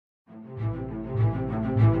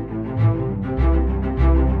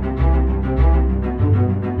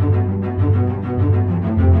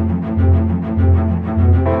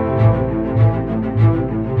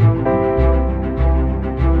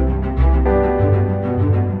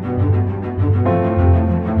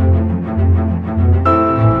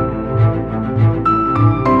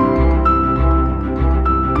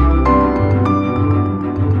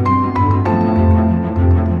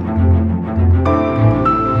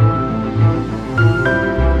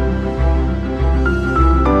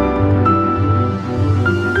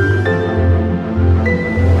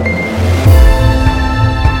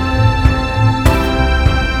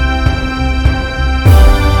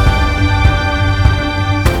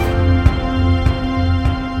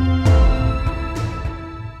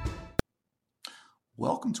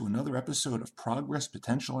episode of Progress,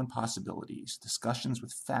 Potential, and Possibilities, discussions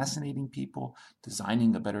with fascinating people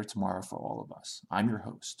designing a better tomorrow for all of us. I'm your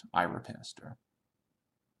host, Ira Pastor.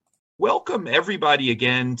 Welcome, everybody,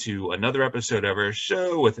 again to another episode of our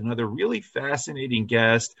show with another really fascinating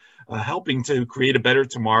guest helping to create a better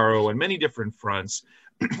tomorrow on many different fronts.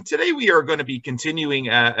 Today, we are going to be continuing,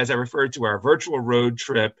 as I referred to, our virtual road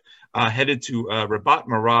trip headed to Rabat,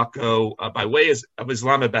 Morocco, by way of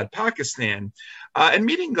Islamabad, Pakistan, and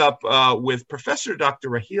meeting up with Professor Dr.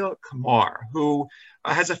 Raheel Kamar, who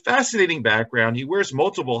has a fascinating background. He wears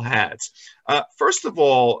multiple hats. First of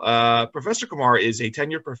all, Professor Kamar is a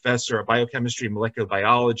tenured professor of biochemistry and molecular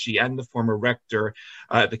biology and the former rector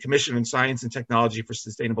at the Commission on Science and Technology for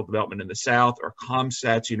Sustainable Development in the South, or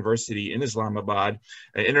ComStats University in Islamabad,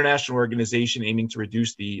 an international organization aiming to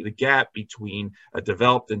reduce the gap between a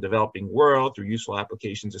developed and developing world through useful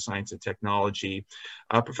applications of science and technology.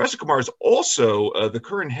 Professor Kamar is also the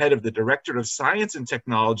current head of the Directorate of Science and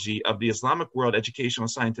Technology of the Islamic World Educational,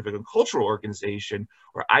 Scientific, and Cultural Organization,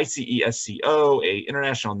 or ICESCO, a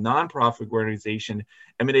international nonprofit organization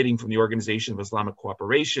emanating from the Organization of Islamic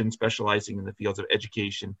Cooperation, specializing in the fields of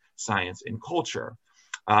education, science, and culture.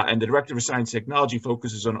 And the Director of Science and Technology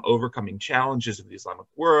focuses on overcoming challenges of the Islamic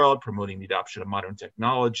world, promoting the adoption of modern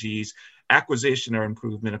technologies, acquisition or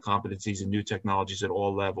improvement of competencies in new technologies at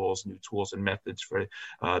all levels, new tools and methods for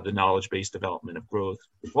the knowledge-based development of growth,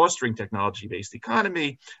 fostering technology-based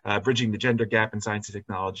economy, bridging the gender gap in science and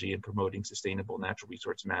technology, and promoting sustainable natural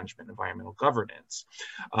resource management and environmental governance.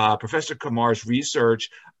 Professor Kamar's research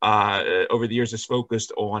over the years has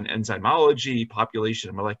focused on enzymology, population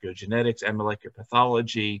and molecular genetics, and molecular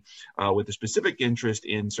pathology, with a specific interest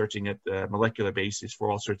in searching at the molecular basis for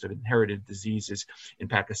all sorts of inherited diseases in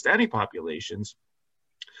Pakistani populations.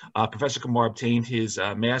 Professor Kamar obtained his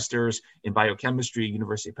master's in biochemistry at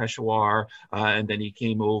University of Peshawar, and then he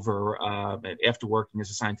came over after working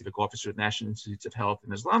as a scientific officer at National Institutes of Health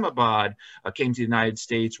in Islamabad, came to the United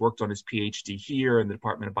States, worked on his PhD here in the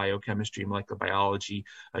Department of Biochemistry and Molecular Biology,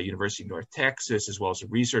 University of North Texas, as well as a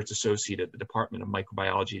research associate at the Department of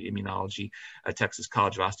Microbiology and Immunology at Texas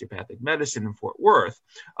College of Osteopathic Medicine in Fort Worth.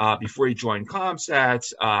 Before he joined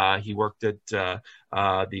ComStats, he worked at the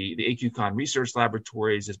AQCon Research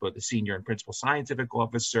Laboratories as both the senior and principal scientific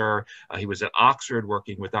officer. He was at Oxford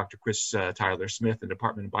working with Dr. Chris Tyler Smith in the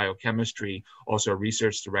Department of Biochemistry, also a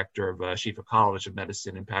research director of Shifa College of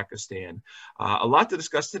Medicine in Pakistan. A lot to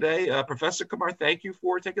discuss today. Professor Kamar, thank you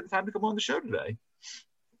for taking the time to come on the show today.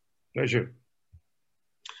 Pleasure.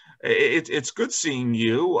 It's good seeing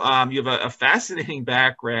you. You have a fascinating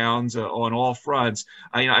background on all fronts.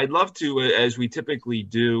 I'd love to, as we typically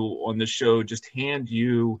do on the show, just hand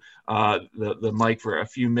you the mic for a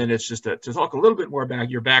few minutes just to talk a little bit more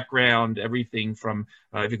about your background, everything from,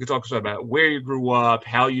 if you could talk about where you grew up,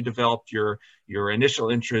 how you developed your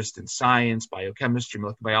initial interest in science, biochemistry,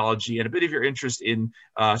 molecular biology, and a bit of your interest in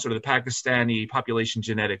sort of the Pakistani population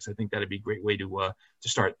genetics. I think that'd be a great way to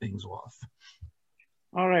start things off.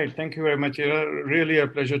 All right. Thank you very much. Really a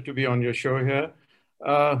pleasure to be on your show here.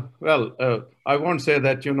 I won't say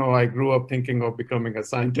that, I grew up thinking of becoming a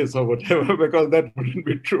scientist or whatever, because that wouldn't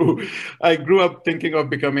be true. I grew up thinking of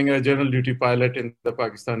becoming a general duty pilot in the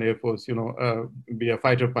Pakistan Air Force, be a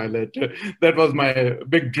fighter pilot. That was my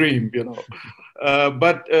big dream,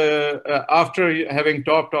 But after having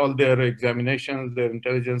topped all their examinations, their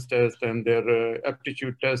intelligence test and their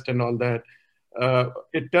aptitude test and all that,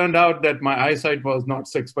 it turned out that my eyesight was not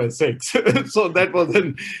 6x6. So that was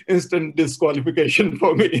an instant disqualification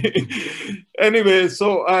for me. Anyway,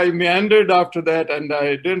 so I meandered after that, and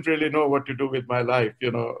I didn't really know what to do with my life.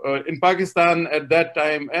 In Pakistan at that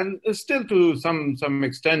time, and still to some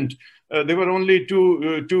extent, there were only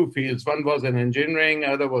two fields. One was in engineering,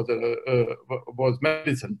 other was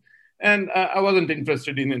medicine. And I wasn't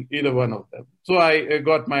interested in either one of them. So I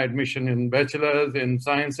got my admission in bachelor's in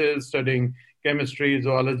sciences, studying chemistry,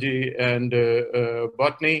 zoology, and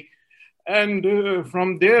botany. And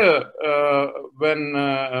from there,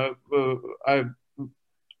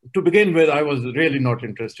 to begin with, I was really not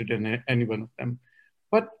interested in any one of them.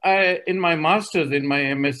 But in my master's, in my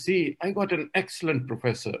MSc, I got an excellent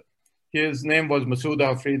professor. His name was Masood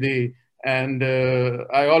Afridi. And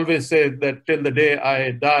I always say that till the day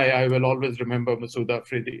I die, I will always remember Masood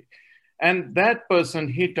Afridi. And that person,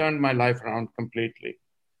 he turned my life around completely.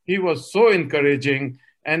 He was so encouraging.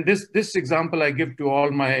 And this example I give to all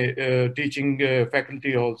my teaching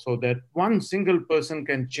faculty also, that one single person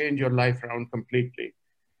can change your life around completely.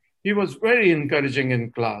 he was very encouraging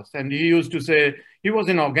in class. And he used to say, he was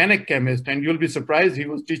an organic chemist, and you'll be surprised he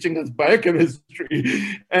was teaching us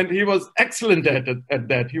biochemistry. And he was excellent at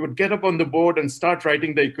that. He would get up on the board and start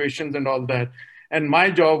writing the equations and all that. And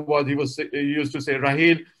my job was, he used to say,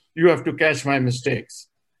 Raheel, you have to catch my mistakes.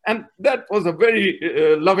 And that was a very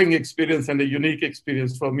loving experience and a unique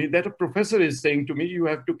experience for me, that a professor is saying to me, you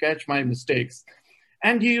have to catch my mistakes.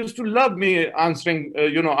 And he used to love me answering,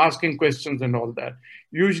 asking questions and all that.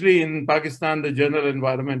 Usually in Pakistan, the general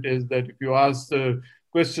environment is that if you ask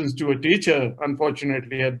questions to a teacher,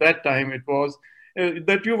 unfortunately at that time it was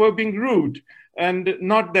that you were being rude and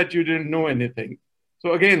not that you didn't know anything.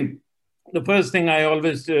 So again, the first thing I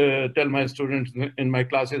always tell my students in my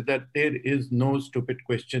class is that there is no stupid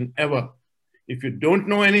question ever. If you don't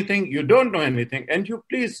know anything, you don't know anything, and you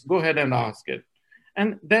please go ahead and ask it.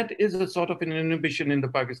 And that is a sort of an inhibition in the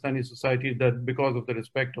Pakistani society, that because of the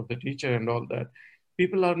respect of the teacher and all that,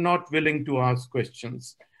 people are not willing to ask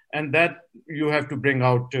questions. And that you have to bring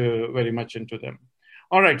out very much into them.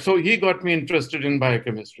 All right, so he got me interested in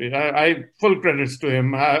biochemistry. I full credits to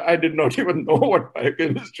him. I did not even know what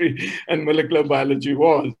biochemistry and molecular biology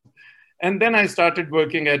was. And then I started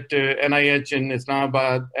working at NIH in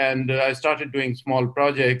Islamabad, and I started doing small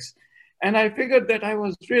projects. And I figured that I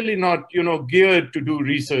was really not, geared to do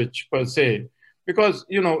research per se, because,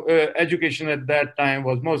 education at that time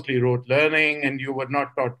was mostly rote learning, and you were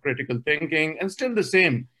not taught critical thinking, and still the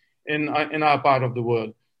same in our part of the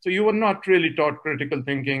world. So you were not really taught critical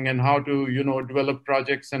thinking and how to, develop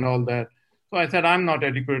projects and all that. So I said, I'm not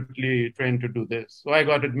adequately trained to do this. So I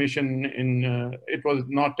got admission in, it was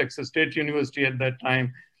North Texas State University at that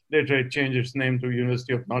time. Later it changed its name to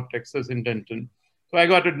University of North Texas in Denton. So I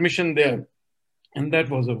got admission there. And that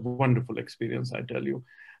was a wonderful experience, I tell you.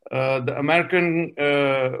 The American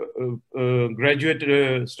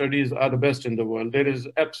graduate studies are the best in the world. There is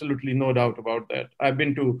absolutely no doubt about that. I've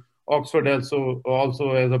been to Oxford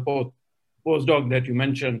also as a postdoc that you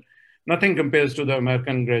mentioned. Nothing compares to the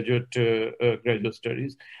American graduate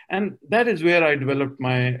studies. And that is where I developed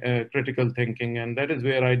my critical thinking. And that is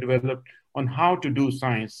where I developed on how to do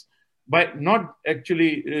science, by not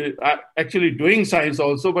actually doing science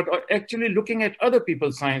also, but actually looking at other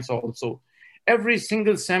people's science also. Every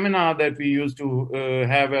single seminar that we used to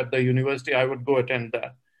have at the university, I would go attend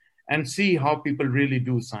that and see how people really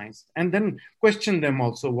do science, and then question them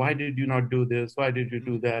also. Why did you not do this? Why did you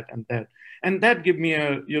do that and that? And that gave me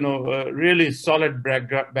a really solid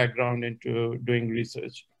background into doing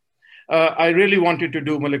research. I really wanted to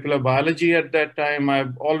do molecular biology at that time.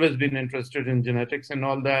 I've always been interested in genetics and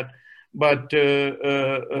all that. But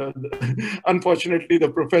unfortunately,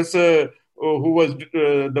 the professor who was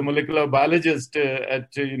the molecular biologist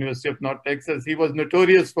at University of North Texas, he was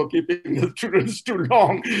notorious for keeping the students too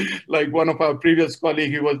long. Like one of our previous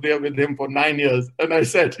colleagues, he was there with him for 9 years. And I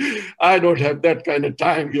said, I don't have that kind of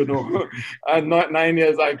time, and not 9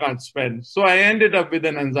 years I can't spend. So I ended up with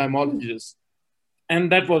an enzymologist.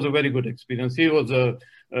 And that was a very good experience. He was a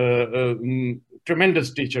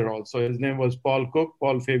tremendous teacher also. His name was Paul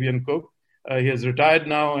Fabian Cook. He has retired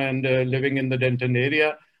now and living in the Denton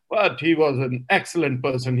area. But he was an excellent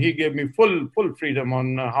person. He gave me full freedom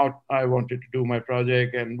on how I wanted to do my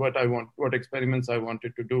project and what experiments I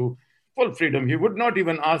wanted to do. Full freedom. He would not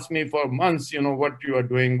even ask me for months, what you are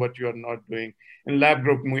doing, what you are not doing. In lab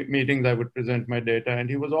group meetings, I would present my data, and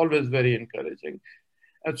he was always very encouraging.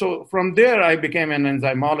 And so from there, I became an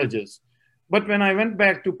enzymologist. But when I went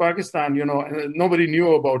back to Pakistan, nobody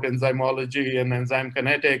knew about enzymology and enzyme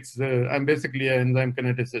kinetics. I'm basically an enzyme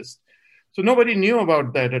kineticist. So nobody knew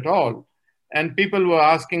about that at all. And people were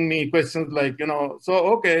asking me questions like, so,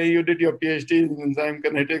 okay, you did your PhD in enzyme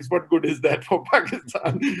kinetics. What good is that for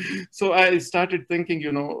Pakistan? So I started thinking,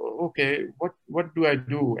 okay, what do I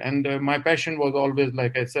do? And my passion was always,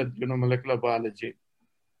 like I said, molecular biology.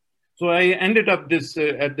 So I ended up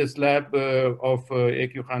at this lab of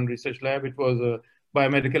A.Q. Khan Research Lab. It was a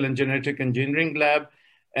biomedical and genetic engineering lab.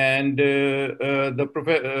 And the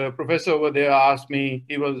professor over there asked me,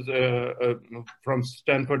 he was from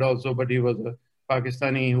Stanford also, but he was a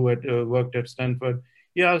Pakistani who had worked at Stanford.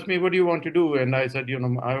 He asked me, what do you want to do? And I said,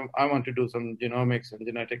 I want to do some genomics and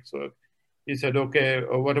genetics work. He said, okay,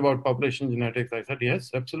 what about population genetics? I said,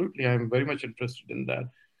 yes, absolutely. I'm very much interested in that.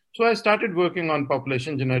 So I started working on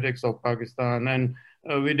population genetics of Pakistan, and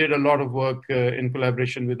we did a lot of work in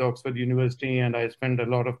collaboration with Oxford University, and I spent a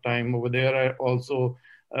lot of time over there. I also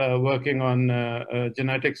working on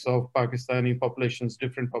genetics of Pakistani populations,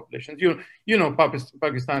 different populations.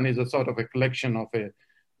 Pakistan is a sort of a collection of a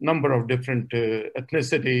number of different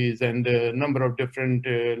ethnicities and a number of different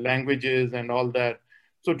languages and all that.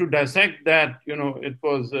 So to dissect that, it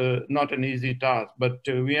was not an easy task, but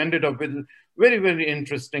we ended up with very, very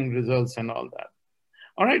interesting results and all that.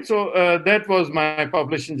 All right, so that was my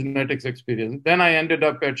population genetics experience. Then I ended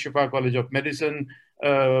up at Shifa College of Medicine.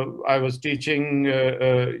 I was teaching,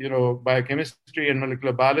 biochemistry and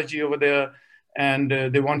molecular biology over there, and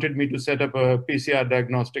they wanted me to set up a PCR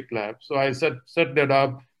diagnostic lab. So I set that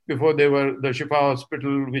up. Before they were the Shifa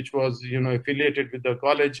Hospital, which was affiliated with the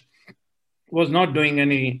college, was not doing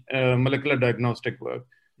any molecular diagnostic work.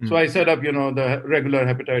 So I set up, the regular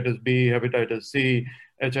hepatitis B, hepatitis C,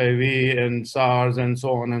 HIV, and SARS, and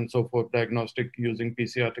so on and so forth, diagnostic using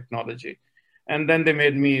PCR technology. And then they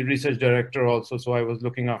made me research director also, so I was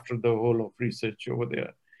looking after the whole of research over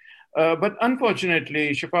there. But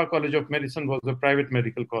unfortunately, Shifa College of Medicine was a private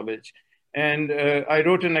medical college. And I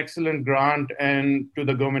wrote an excellent grant to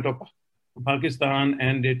the government of Pakistan,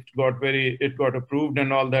 and it got approved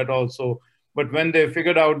and all that also. But when they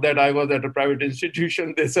figured out that I was at a private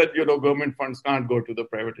institution, they said, government funds can't go to the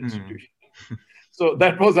private institution. So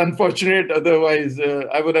that was unfortunate. Otherwise,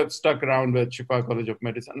 I would have stuck around with Shifa College of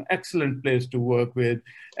Medicine. An excellent place to work with.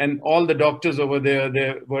 And all the doctors over there,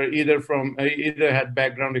 they were either had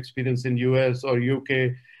background experience in US or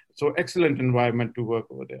UK. So excellent environment to work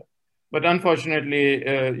over there. But unfortunately,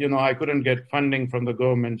 I couldn't get funding from the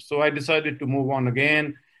government. So I decided to move on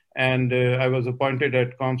again. And I was appointed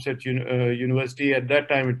at ComSet University. At that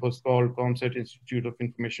time, it was called ComSet Institute of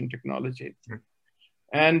Information Technology.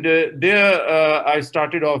 And there I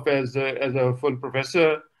started off as a full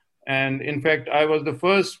professor. And in fact, I was the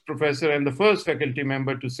first professor and the first faculty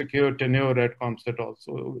member to secure tenure at ComSet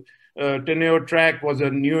also. Tenure track was a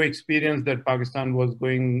new experience that Pakistan was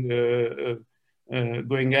going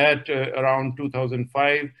at around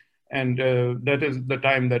 2005. And that is the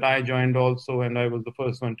time that I joined also, and I was the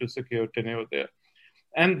first one to secure tenure there.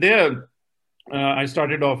 And there, I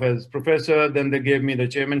started off as professor, then they gave me the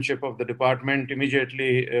chairmanship of the department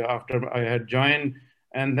immediately after I had joined.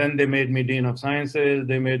 And then they made me Dean of Sciences,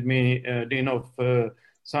 they made me Dean of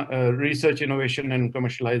Research, Innovation, and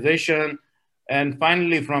Commercialization. And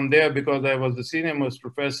finally from there, because I was the senior most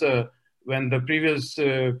professor, when the previous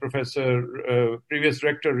previous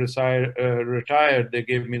rector retired, they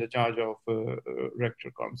gave me the charge of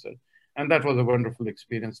rector ComSet. And that was a wonderful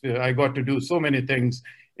experience. I got to do so many things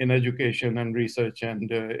in education and research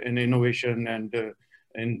and in innovation and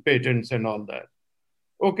in patents and all that.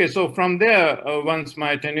 Okay, so from there, once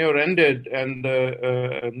my tenure ended and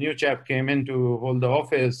a new chap came in to hold the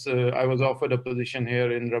office, I was offered a position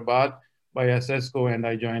here in Rabat by Assesco, and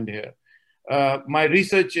I joined here. My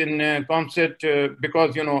research in ComSet,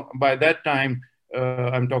 because, by that time,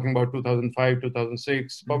 I'm talking about 2005,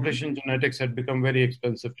 2006, population genetics had become very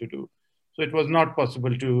expensive to do. So it was not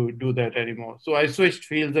possible to do that anymore. So I switched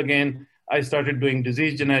fields again. I started doing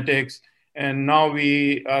disease genetics. And now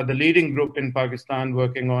we are the leading group in Pakistan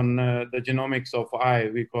working on the genomics of eye.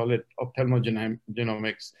 We call it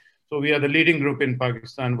ophthalmogenomics. So we are the leading group in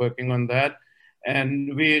Pakistan working on that.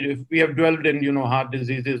 And we have dwelled in, heart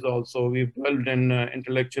diseases also. We've dwelled in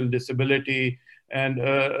intellectual disability and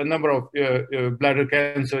a number of bladder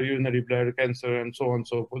cancer, urinary bladder cancer, and so on and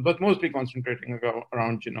so forth, but mostly concentrating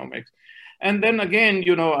around genomics. And then again,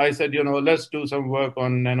 I said, let's do some work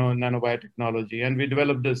on nanobiotechnology. And we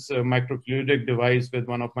developed this microfluidic device with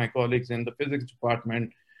one of my colleagues in the physics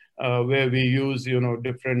department, where we use,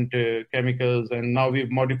 different chemicals. And now we've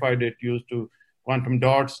modified it, used to quantum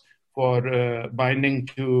dots for binding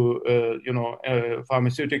to,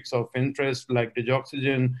 pharmaceutics of interest like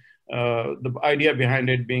digoxin. The idea behind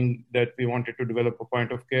it being that we wanted to develop a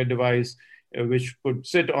point of care device which could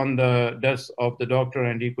sit on the desk of the doctor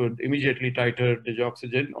and he could immediately titrate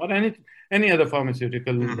digoxin or any other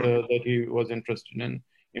pharmaceutical that he was interested in.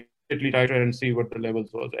 Immediately titrate and see what the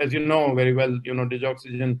levels was. As you know very well,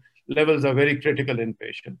 digoxin levels are very critical in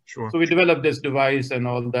patients. Sure. So we developed this device and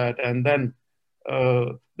all that, and then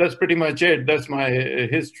that's pretty much it. That's my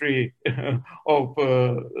history of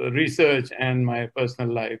research and my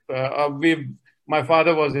personal life. My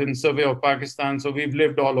father was in Survey of Pakistan, so we've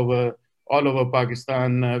lived all over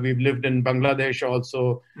Pakistan. We've lived in Bangladesh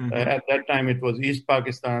also. At that time, it was East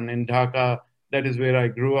Pakistan in Dhaka. That is where I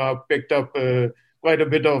grew up, picked up quite a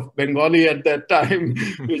bit of Bengali at that time,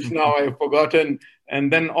 which now I've forgotten.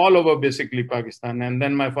 And then all over basically Pakistan. And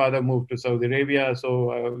then my father moved to Saudi Arabia.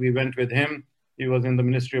 So we went with him. He was in the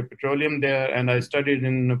Ministry of Petroleum there. And I studied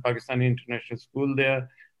in Pakistani International School there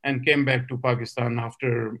and came back to Pakistan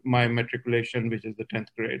after my matriculation, which is the 10th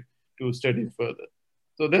grade, to study further.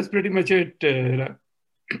 So that's pretty much it.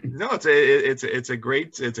 No, it's a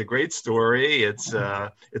great story. It's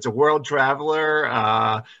a world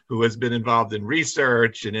traveler who has been involved in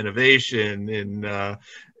research and innovation in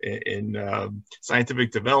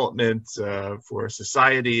scientific development for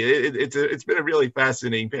society. It's been a really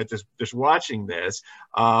fascinating path just watching this,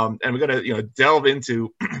 and we're going to delve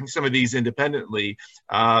into some of these independently.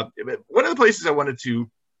 One of the places I wanted to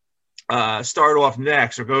start off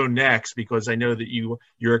next or go next, because I know that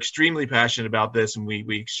you're extremely passionate about this, and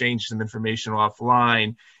we exchanged some information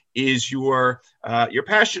offline, is your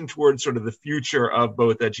passion towards sort of the future of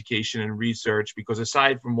both education and research. Because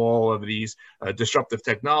aside from all of these disruptive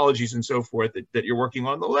technologies and so forth that you're working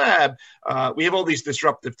on in the lab, we have all these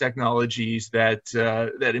disruptive technologies that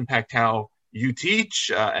impact how you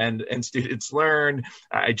teach and students learn.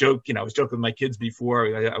 I joke, I was joking with my kids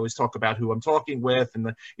before. I always talk about who I'm talking with,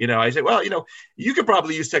 and I say, well, you could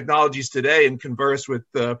probably use technologies today and converse with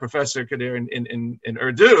Professor Kadir in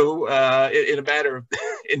Urdu in a matter of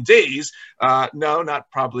in days. No,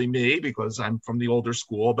 not probably me, because I'm from the older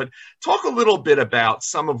school. But talk a little bit about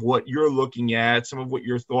some of what you're looking at, some of what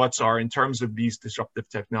your thoughts are in terms of these disruptive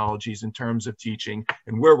technologies, in terms of teaching,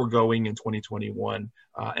 and where we're going in 2021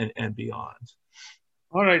 and beyond.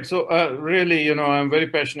 All right. So really, I'm very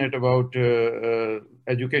passionate about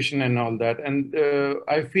education and all that. And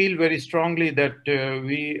I feel very strongly that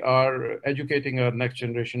we are educating our next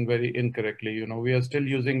generation very incorrectly. We are still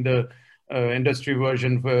using the industry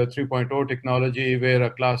version for 3.0 technology, where a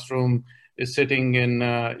classroom is sitting in,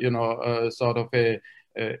 sort of a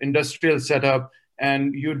industrial setup,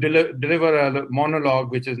 and you deliver a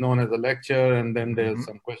monologue, which is known as a lecture, and then there's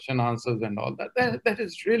some question answers and all that. That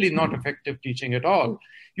is really not effective teaching at all.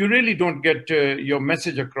 You really don't get your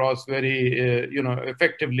message across very,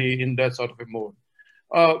 effectively in that sort of a mode.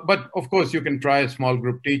 But of course, you can try small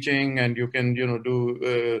group teaching, and you can,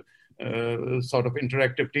 do sort of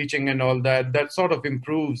interactive teaching and all that. That sort of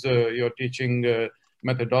improves your teaching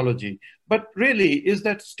methodology. But really, is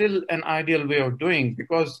that still an ideal way of doing?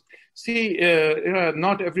 Because see,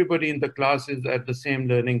 not everybody in the class is at the same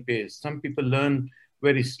learning pace. Some people learn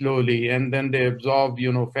very slowly, and then they absorb,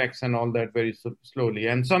 facts and all that very slowly.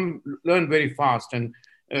 And some learn very fast and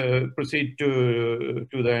proceed to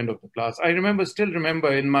the end of the class. I still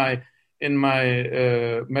remember in my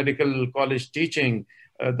medical college teaching,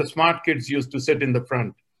 the smart kids used to sit in the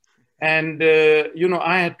front. And,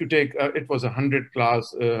 I had to take, it was 100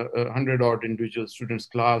 class, 100 odd individual students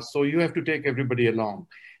class. So you have to take everybody along.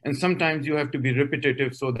 And sometimes you have to be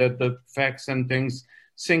repetitive so that the facts and things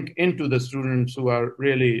sink into the students who are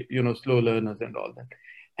really, slow learners and all that.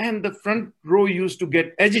 And the front row used to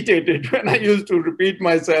get agitated when I used to repeat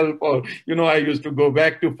myself, or, I used to go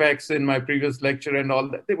back to facts in my previous lecture and all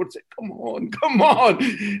that. They would say, come on.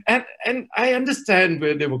 And I understand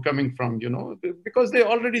where they were coming from, because they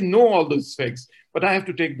already know all those facts, but I have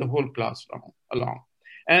to take the whole class along.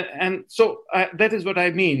 And so that is what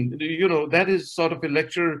I mean. That is sort of a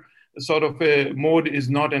lecture, sort of a mode is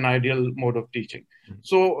not an ideal mode of teaching.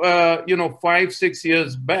 So, 5-6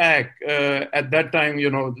 years back, at that time,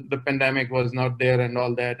 the pandemic was not there and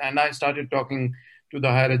all that. And I started talking to the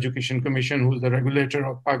Higher Education Commission, who's the regulator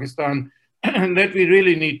of Pakistan, that we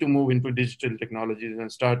really need to move into digital technologies and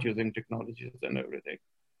start using technologies and everything.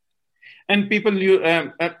 And people,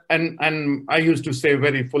 and I used to say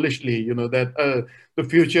very foolishly, that the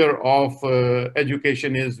future of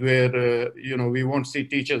education is where, we won't see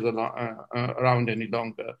teachers around any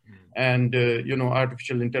longer. And,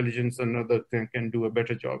 artificial intelligence and other things can do a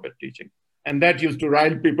better job at teaching. And that used to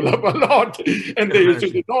rile people up a lot. And they used to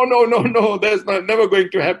say, no, that's never going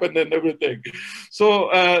to happen and everything. So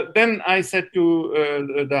then I said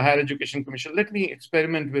to the Higher Education Commission, let me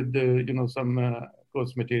experiment with, some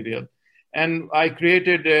course material. And I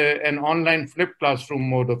created an online flipped classroom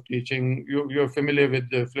mode of teaching. You're familiar with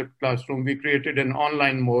the flipped classroom. We created an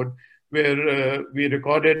online mode where we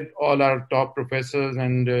recorded all our top professors,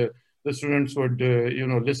 and the students would,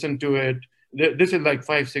 listen to it. This is like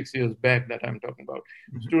 5-6 years back that I'm talking about.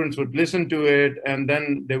 Students would listen to it, and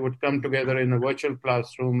then they would come together in a virtual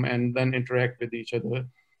classroom and then interact with each other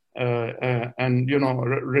and,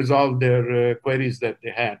 resolve their queries that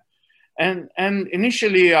they had. And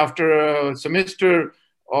initially, after a semester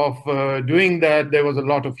of doing that, there was a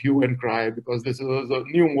lot of hue and cry, because this was a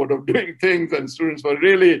new mode of doing things, and students were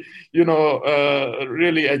really,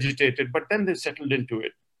 really agitated. But then they settled into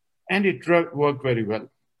it, and it worked very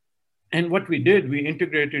well. And what we did, we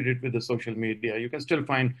integrated it with the social media. You can still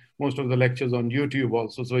find most of the lectures on YouTube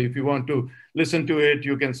also. So if you want to listen to it,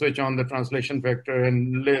 you can switch on the translation vector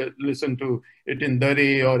and listen to it in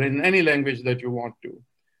Dari or in any language that you want to.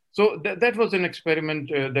 So that was an experiment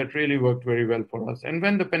that really worked very well for us. And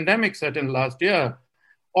when the pandemic set in last year,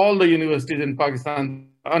 all the universities in Pakistan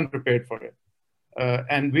unprepared for it.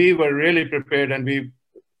 And we were really prepared, and we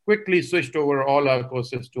quickly switched over all our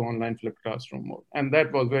courses to online flipped classroom mode. And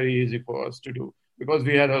that was very easy for us to do because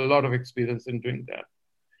we had a lot of experience in doing that.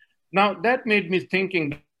 Now, that made me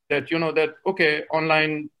thinking that, okay,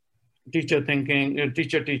 online teacher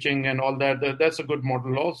teaching and all that's a good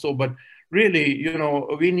model also. But really,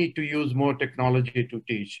 we need to use more technology to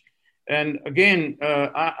teach. And again,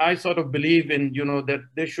 I sort of believe in, that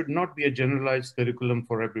there should not be a generalized curriculum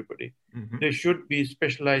for everybody. Mm-hmm. There should be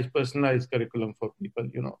specialized, personalized curriculum for people.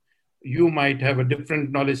 You might have a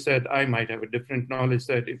different knowledge set. I might have a different knowledge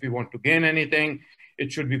set. If you want to gain anything,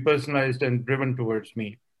 it should be personalized and driven towards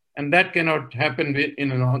me. And that cannot happen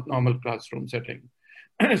in a normal classroom setting.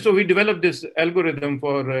 So we developed this algorithm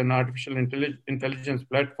for an artificial intelligence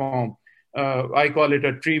platform. I call it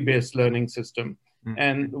a tree-based learning system. Mm-hmm.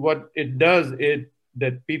 And what it does is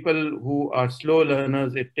that people who are slow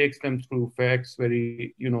learners, it takes them through facts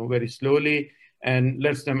very slowly and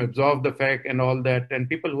lets them absorb the fact and all that. And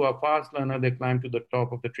people who are fast learners, they climb to the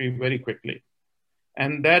top of the tree very quickly.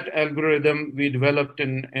 And that algorithm we developed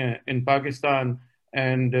in Pakistan.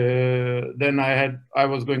 And then I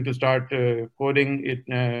was going to start coding it,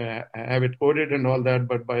 have it coded and all that.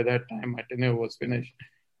 But by that time, my tenure was finished.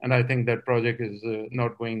 And I think that project is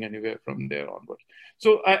not going anywhere from there onwards.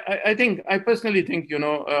 So I personally think,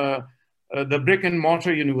 the brick and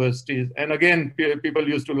mortar universities, and again, people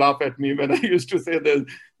used to laugh at me when I used to say that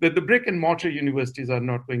the brick and mortar universities are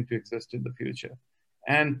not going to exist in the future.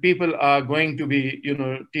 And people are going to be,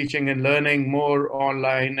 teaching and learning more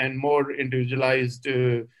online and more individualized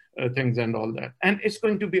things and all that. And it's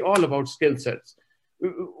going to be all about skill sets.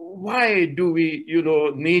 Why do we,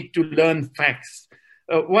 need to learn facts?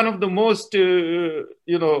 One of the most,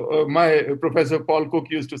 my professor Paul Cook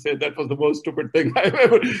used to say that was the most stupid thing I've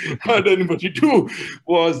ever heard anybody do.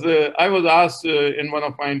 Was I was asked in one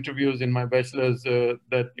of my interviews in my bachelor's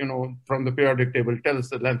that, from the periodic table, tell us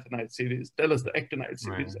the lanthanide series, tell us the actinide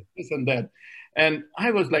series, right, this and that. And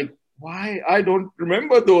I was like, why? I don't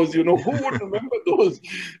remember those, who would remember those?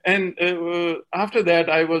 And after that,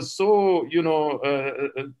 I was so,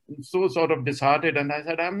 so sort of disheartened. And I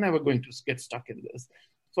said, I'm never going to get stuck in this.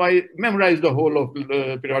 So I memorized the whole of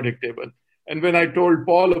the periodic table. And when I told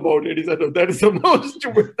Paul about it, he said, oh, that is the most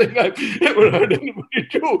stupid thing I've ever heard anybody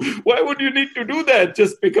do. Why would you need to do that?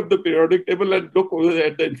 Just pick up the periodic table and look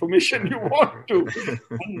at the information you want to.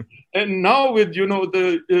 And now with,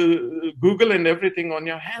 the Google and everything on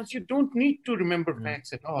your hands, you don't need to remember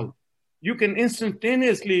facts at all. You can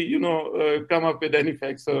instantaneously, come up with any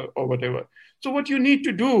facts or whatever. So what you need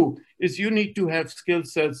to do is you need to have skill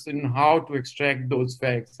sets in how to extract those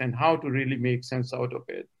facts and how to really make sense out of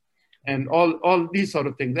it. And all these sort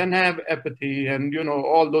of things, and have empathy and,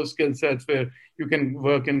 all those skill sets where you can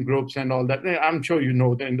work in groups and all that. I'm sure you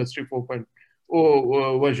know the Industry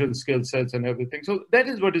 4.0 version skill sets and everything. So that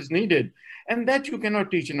is what is needed. And that you cannot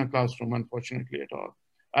teach in a classroom, unfortunately, at all.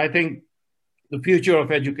 I think the future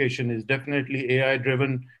of education is definitely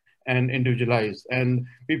AI-driven and individualized. And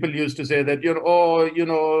people used to say that, there's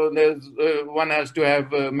one has to have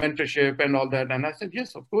mentorship and all that. And I said,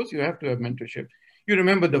 yes, of course you have to have mentorship. You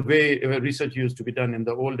remember the way research used to be done in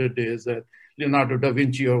the older days, that Leonardo da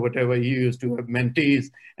Vinci or whatever, he used to have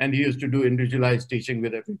mentees and he used to do individualized teaching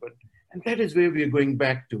with everybody. And that is where we are going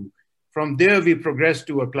back to. From there, we progress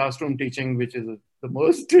to a classroom teaching, which is the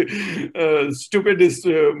most stupidest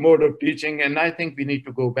mode of teaching. And I think we need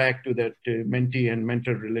to go back to that mentee and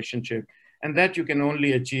mentor relationship. And that you can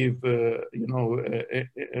only achieve, with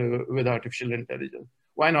artificial intelligence.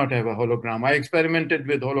 Why not have a hologram? I experimented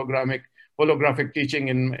with holographic teaching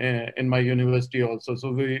in my university also.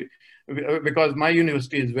 So because my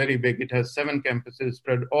university is very big, it has 7 campuses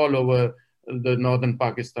spread all over the northern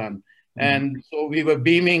Pakistan. Mm-hmm. And so we were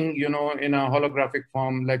beaming, in a holographic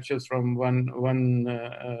form, lectures from one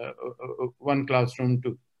classroom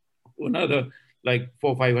to another, like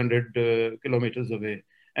 400-500 kilometers away.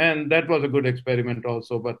 And that was a good experiment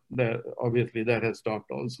also, but obviously that has stopped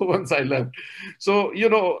also once I left. So,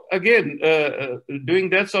 again, doing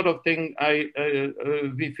that sort of thing,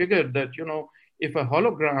 we figured that, if a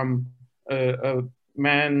hologram, a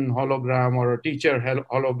man hologram or a teacher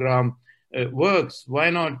hologram works, why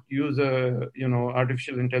not use a,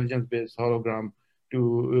 artificial intelligence-based hologram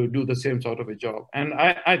to do the same sort of a job? And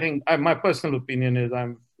I think my personal opinion is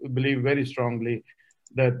I believe very strongly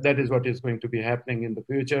that is what is going to be happening in the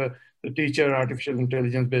future. The artificial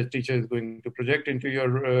intelligence-based teacher is going to project into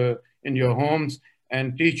your in your homes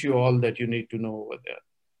and teach you all that you need to know over there.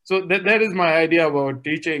 So that is my idea about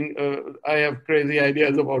teaching. I have crazy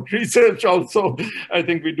ideas about research also. I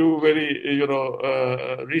think we do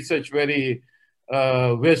research very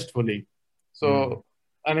wastefully. So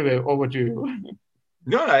anyway, over to you.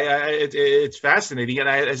 No, it's fascinating. And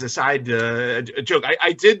as a side joke,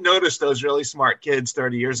 I did notice those really smart kids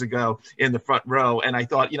 30 years ago in the front row. And I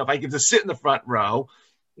thought, if I could just sit in the front row,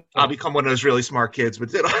 I'll become one of those really smart kids. But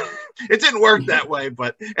it didn't work that way.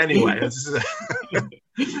 But anyway,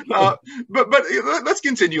 but let's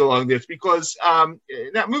continue along this, because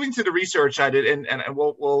now moving to the research side, and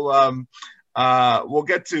we'll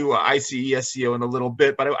get to ICE-SCO in a little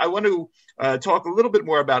bit, but I want to talk a little bit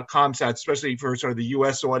more about ComSat, especially for sort of the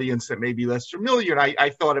U.S. audience that may be less familiar. And I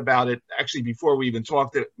thought about it actually before we even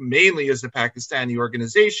talked, it mainly as the Pakistani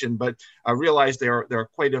organization, but I realized there are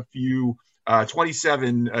quite a few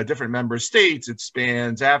 27 different member states. It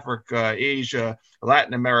spans Africa, Asia,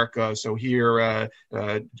 Latin America. So here,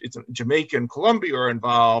 it's Jamaica and Colombia are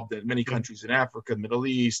involved, and many countries in Africa, Middle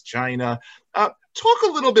East, China. Talk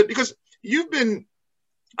a little bit, because you've been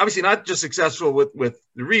obviously not just successful with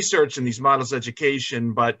the research and these models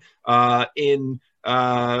education, but in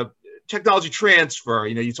technology transfer.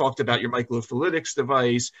 You talked about your microfluidics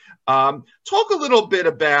device. Talk a little bit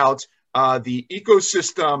about the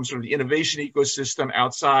ecosystem, sort of the innovation ecosystem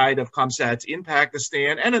outside of ComSat in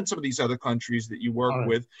Pakistan and in some of these other countries that you work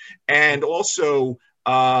with, and also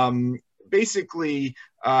basically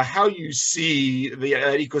how you see the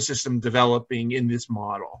ecosystem developing in this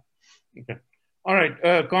model. Okay. All right.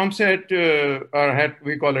 ComSat,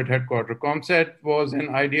 we call it headquarters. ComSat was an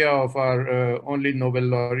idea of our only Nobel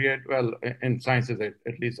laureate, well, in sciences at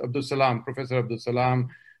least, Professor Abdul Salam,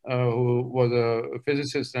 who was a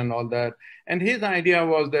physicist and all that. And his idea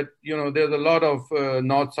was that, there's a lot of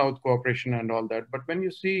North-South cooperation and all that. But when you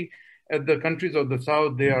see at the countries of the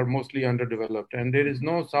South, they are mostly underdeveloped, and there is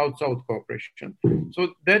no South-South cooperation.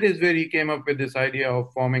 So that is where he came up with this idea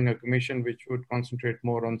of forming a commission which would concentrate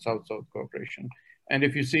more on South-South cooperation. And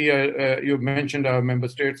if you see, you mentioned our member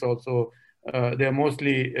states also, they're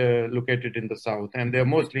mostly located in the South, and they're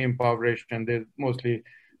mostly impoverished, and they mostly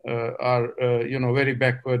are, very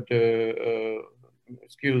backward,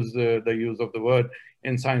 excuse the use of the word,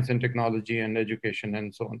 in science and technology and education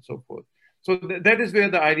and so on and so forth. So that is where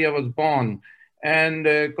the idea was born. And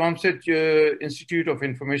ComSat Institute of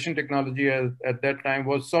Information Technology at that time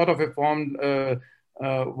was sort of a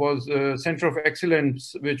center of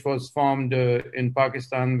excellence, which was formed in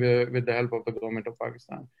Pakistan with the help of the government of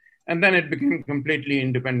Pakistan. And then it became completely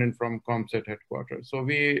independent from ComSat headquarters. So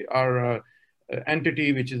we are an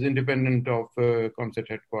entity which is independent of ComSat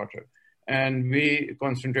headquarters. And we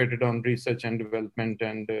concentrated on research and development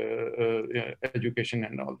and education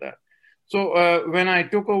and all that. So when I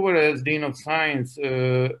took over as Dean of Science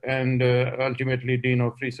and ultimately Dean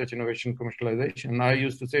of Research, Innovation, Commercialization, I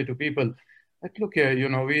used to say to people, like, look here,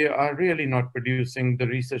 we are really not producing the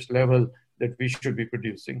research level that we should be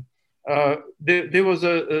producing. There was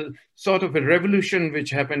a sort of a revolution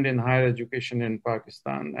which happened in higher education in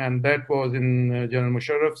Pakistan, and that was in General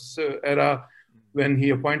Musharraf's era, when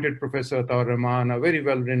he appointed Professor Ataur Rahman, a very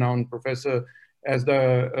well-renowned professor, as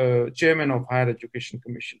the chairman of Higher Education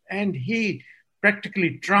Commission. And he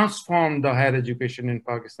practically transformed the higher education in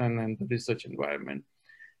Pakistan and the research environment.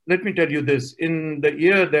 Let me tell you this, in the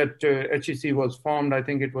year that HEC was formed, I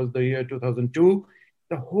think it was the year 2002,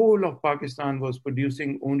 the whole of Pakistan was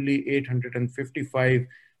producing only 855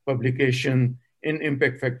 publications in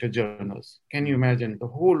impact factor journals. Can you imagine? The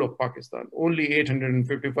whole of Pakistan, only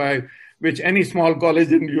 855, which any small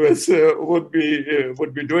college in the US would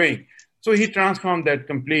be doing. So he transformed that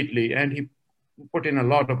completely, and he put in a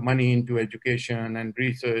lot of money into education and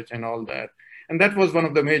research and all that. And that was one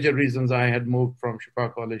of the major reasons I had moved from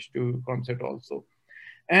Shifa College to ComSat also.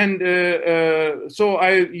 And so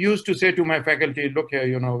I used to say to my faculty, look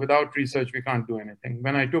here, without research, we can't do anything.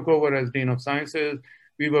 When I took over as Dean of Sciences,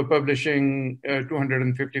 we were publishing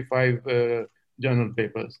 255 journal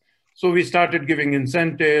papers. So we started giving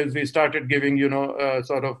incentives, we started giving,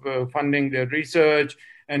 funding their research,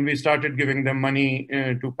 and we started giving them money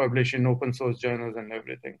to publish in open source journals and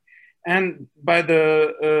everything. And by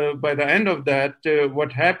the end of that,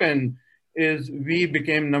 what happened is we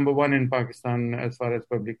became #1 in Pakistan as far as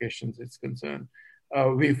publications is concerned.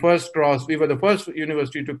 We were the first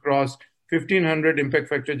university to cross 1,500 impact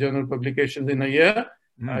factor journal publications in a year.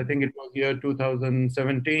 I think it was year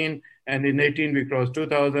 2017, and in 18 we crossed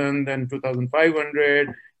 2,000, then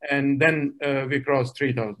 2,500, and then we crossed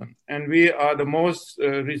 3,000. And we are the most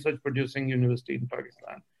research producing university in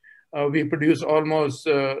Pakistan. We produce almost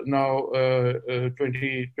now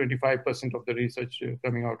 25% of the research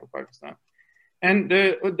coming out of Pakistan. And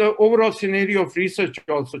the overall scenario of research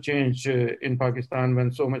also changed in Pakistan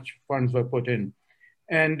when so much funds were put in.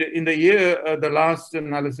 And in the year, the last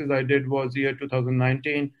analysis I did was year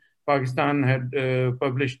 2019. Pakistan had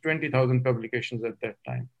published 20,000 publications at that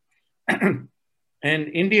time. And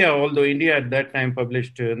India, although India at that time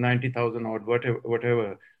published 90,000 or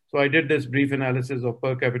whatever. So I did this brief analysis of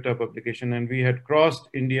per capita publication, and we had crossed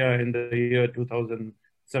India in the year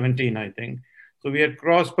 2017, I think. So we had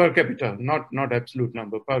crossed per capita, not absolute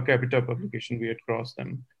number, per capita publication, we had crossed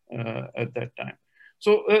them at that time.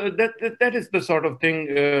 So that is the sort of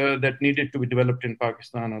thing that needed to be developed in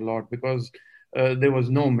Pakistan a lot, because there was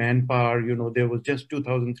no manpower, there was just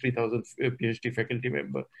 2,000, 3,000 PhD faculty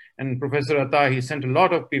member. And Professor Atta, he sent a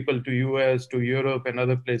lot of people to US, to Europe and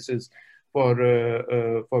other places for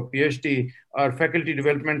PhD. Our faculty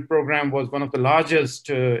development program was one of the largest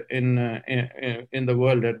in the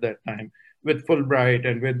world at that time, with Fulbright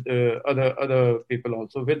and with other people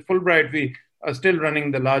also. With Fulbright, we are still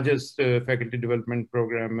running the largest faculty development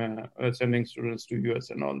program, sending students to US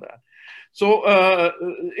and all that. So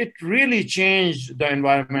it really changed the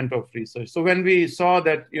environment of research. So when we saw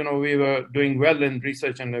that, we were doing well in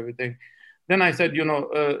research and everything, then I said,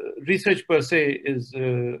 research per se is,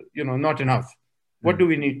 not enough. What do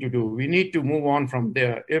we need to do? We need to move on from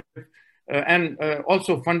there. And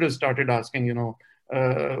also funders started asking,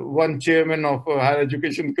 one chairman of Higher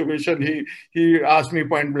Education Commission, he asked me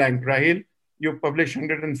point blank, Raheel, you publish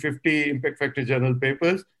 150 impact factor journal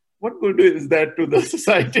papers. What good is that to the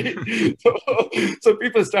society? so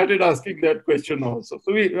people started asking that question also.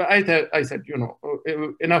 So I said,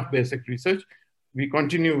 enough basic research. We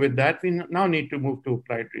continue with that. We now need to move to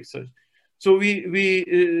applied research. So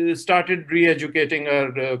we started re-educating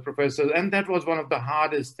our professors, and that was one of the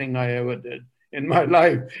hardest thing I ever did in my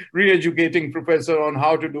life, re-educating professor on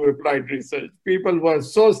how to do applied research. People were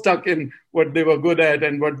so stuck in what they were good at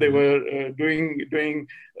and what they were doing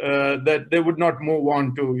that they would not move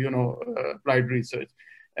on to, applied research.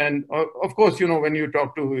 And of course, when you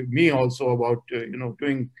talk to me also about,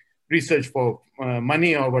 doing research for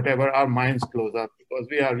money or whatever, our minds close up, because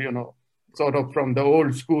we are, sort of from the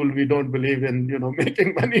old school. We don't believe in,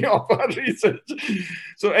 making money off our research.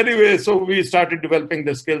 So anyway, so we started developing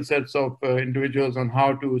the skill sets of individuals on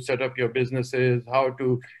how to set up your businesses, how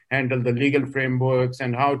to handle the legal frameworks,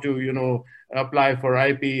 and how to, apply for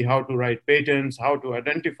IP, how to write patents, how to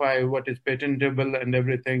identify what is patentable and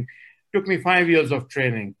everything. Took me 5 years of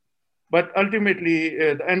training. But ultimately,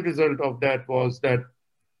 the end result of that was that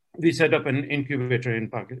we set up an incubator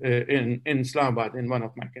in Islamabad, in one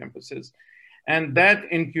of my campuses. And that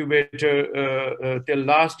incubator till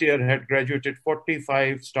last year had graduated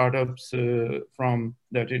 45 startups from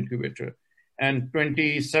that incubator. And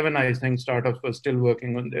 27, I think, startups were still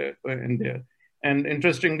working in there. And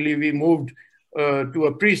interestingly, we moved to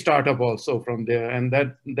a pre-startup also from there. And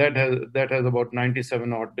that has about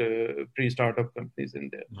 97 odd pre-startup companies in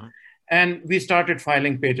there. Nice. And we started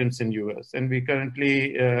filing patents in US. And we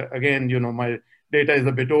currently, again, my data is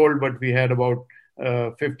a bit old, but we had about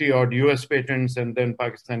 50 odd US patents, and then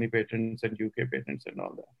Pakistani patents and UK patents and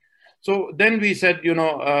all that. So then we said,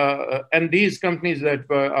 and these companies that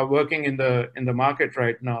are working in the market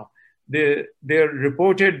right now, their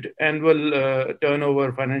reported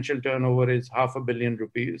annual financial turnover is $500 million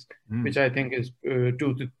rupees, which I think is $2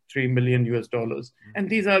 to $3 million US. And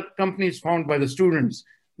these are companies found by the students,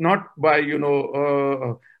 not by,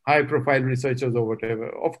 high-profile researchers or whatever.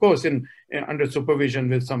 Of course, under supervision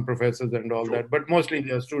with some professors and all that, but mostly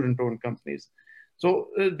they are student-owned companies. So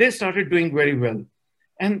they started doing very well.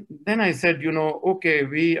 And then I said, okay,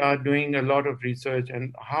 we are doing a lot of research,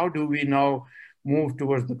 and how do we now move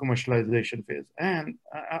towards the commercialization phase? And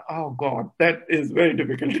oh God, that is very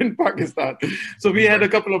difficult in Pakistan. So we had a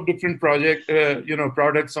couple of different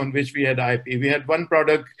products on which we had IP. We had one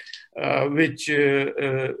product which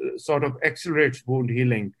sort of accelerates wound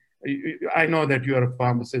healing. I know that you are a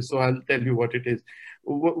pharmacist, so I'll tell you what it is.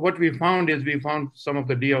 What we found is we found some of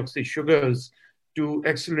the deoxy sugars to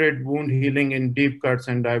accelerate wound healing in deep cuts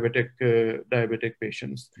and diabetic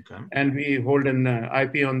patients. Okay. And we hold an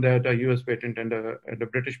IP on that, a US patent and a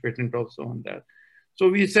British patent also on that. So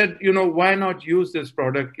we said, why not use this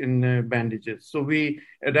product in bandages? So we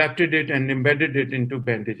adapted it and embedded it into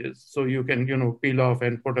bandages. So you can, peel off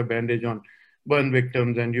and put a bandage on burn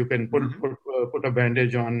victims, and you can put a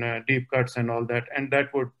bandage on deep cuts and all that, and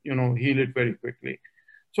that would, heal it very quickly.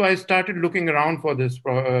 So I started looking around for this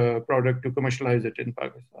product to commercialize it in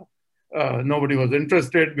Pakistan. Nobody was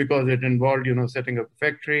interested because it involved, setting up a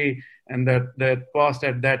factory, and that cost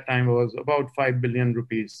at that time was about 5 billion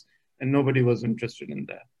rupees, and nobody was interested in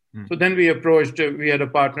that. So then we approached, we had a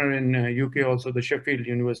partner in UK also, the Sheffield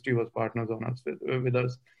University was partners on us with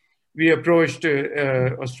us. We approached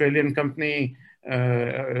Australian company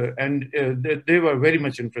and they were very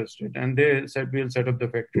much interested, and they said, we'll set up the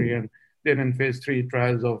factory, and they're in phase 3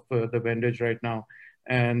 trials of the bandage right now.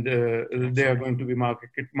 And they are going to be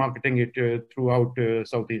marketing it throughout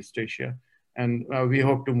Southeast Asia. And we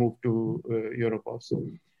hope to move to Europe also.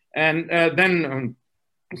 And then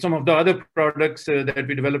some of the other products that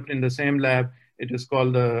we developed in the same lab, it is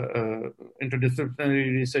called the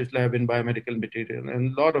Interdisciplinary Research Lab in Biomedical Material.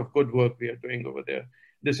 And a lot of good work we are doing over there.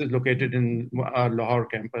 This is located in our Lahore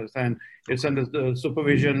campus, and it's under the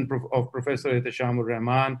supervision of Professor Ihtishamur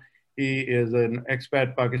Rahman. He is an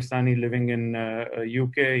expat Pakistani living in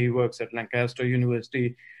UK. He works at Lancaster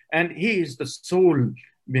University, and he is the soul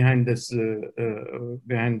behind this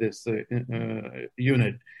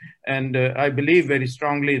unit. And I believe very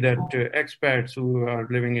strongly that expats who are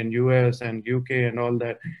living in US and UK and all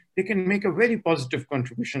that, they can make a very positive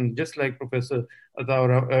contribution, just like Professor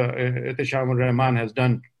Ihtishamur Rahman has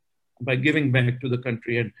done by giving back to the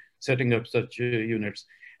country and setting up such units.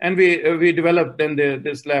 And we developed, then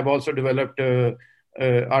this lab also developed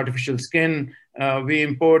artificial skin. We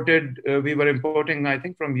were importing, I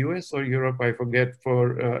think from US or Europe, I forget,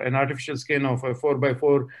 for an artificial skin of a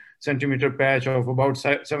 4x4 centimeter patch of about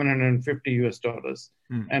 $750.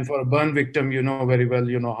 And for a burn victim, you know very well,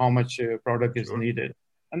 how much product is needed.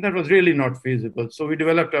 And that was really not feasible. So we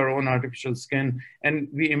developed our own artificial skin, and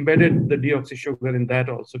we embedded the deoxysugar in that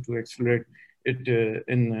also to accelerate it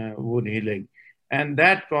in wound healing. And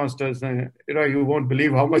that cost us, you won't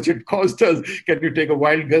believe how much it cost us. Can you take a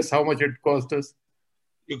wild guess how much it cost us?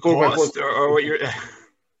 Cost, or what you're,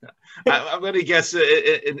 I'm going to guess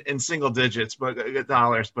in single digits, but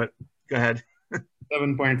dollars, but go ahead.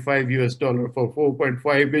 $7.5 for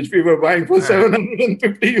 4.5, which we were buying for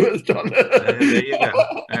 $750. There you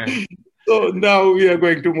go. Right. So now we are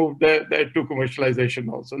going to move that to commercialization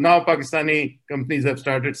also. Now Pakistani companies have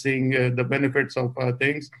started seeing the benefits of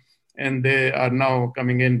things, and they are now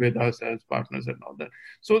coming in with us as partners and all that.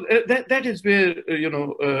 So that is where,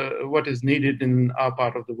 what is needed in our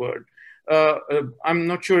part of the world. I'm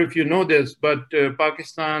not sure if you know this, but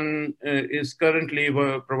Pakistan is currently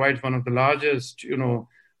provides one of the largest,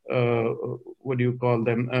 what do you call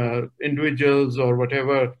them, individuals or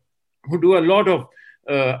whatever, who do a lot of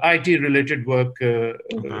IT-related work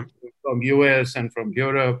from US and from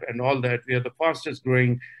Europe and all that. We are the fastest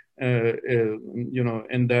growing,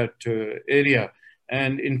 in that area.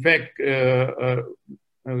 And in fact, a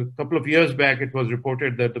couple of years back, it was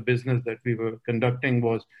reported that the business that we were conducting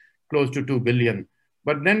was close to 2 billion.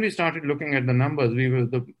 But then we started looking at the numbers.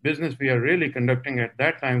 The business we are really conducting at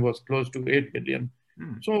that time was close to 8 billion.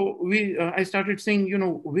 So I started saying,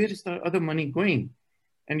 where is the other money going?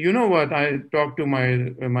 And you know what? I talked to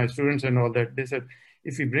my students and all that. They said,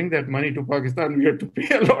 if we bring that money to Pakistan, we have to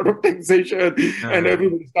pay a lot of taxation, and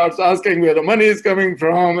everybody starts asking where the money is coming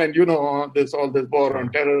from, and all this war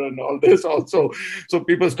on terror and all this also. So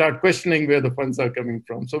people start questioning where the funds are coming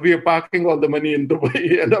from. So we are parking all the money in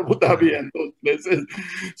Dubai and Abu Dhabi and those places.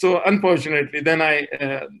 So unfortunately, then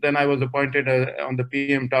I was appointed on the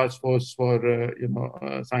PM task force for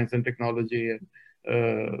science and technology, and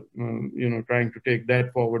trying to take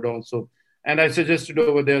that forward also. And I suggested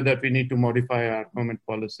over there that we need to modify our government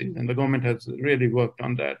policies. And the government has really worked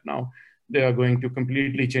on that now. They are going to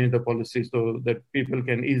completely change the policy so that people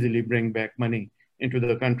can easily bring back money into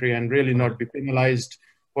the country and really not be penalized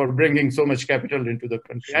for bringing so much capital into the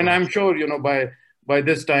country. Sure. And I'm sure, by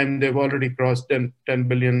this time, they've already crossed $10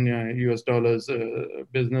 billion US dollars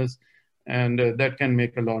business. And that can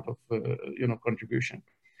make a lot of, contribution.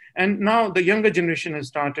 And now the younger generation has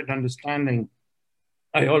started understanding.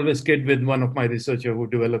 I always kid with one of my researchers who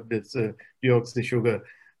developed this deoxysugar,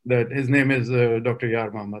 that his name is Dr.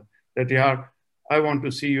 Yar Mohammed, that Yar, I want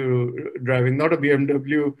to see you driving not a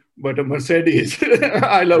BMW, but a Mercedes.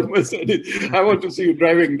 I love Mercedes. I want to see you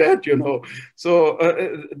driving that, So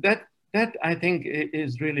that I think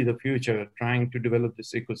is really the future, trying to develop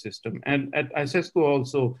this ecosystem. And at ISESCO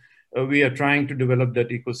also, we are trying to develop that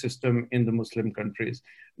ecosystem in the Muslim countries.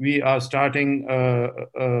 We are starting,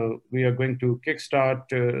 we are going to kickstart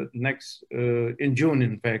in June,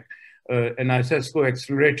 in fact, an ISESCO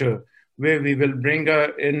accelerator, where we will bring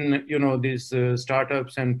in, these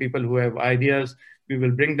startups and people who have ideas. We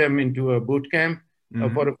will bring them into a boot camp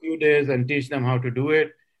for a few days and teach them how to do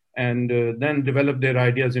it, and then develop their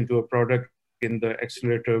ideas into a product in the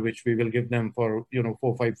accelerator, which we will give them for, 4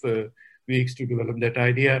 or 5 weeks to develop that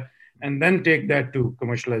idea. and then take that to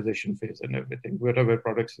commercialization phase and everything, whatever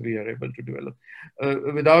products we are able to develop.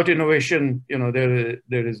 Without innovation,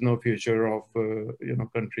 there is no future of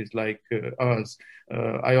countries like us.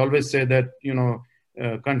 I always say that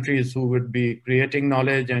countries who would be creating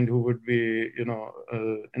knowledge and who would be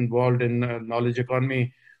involved in knowledge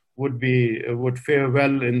economy would fare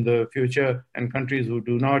well in the future, and countries who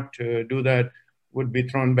do not do that would be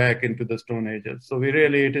thrown back into the Stone Ages. So it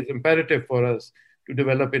is imperative for us to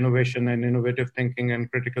develop innovation and innovative thinking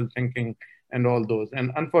and critical thinking and all those.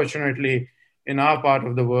 And unfortunately, in our part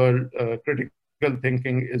of the world, critical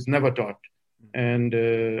thinking is never taught. And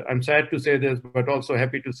I'm sad to say this, but also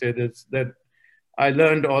happy to say this, that I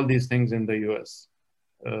learned all these things in the US.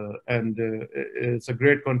 And it's a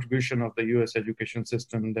great contribution of the US education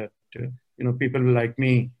system that, people like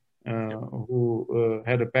me who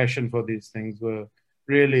had a passion for these things were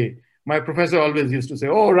really. My professor always used to say,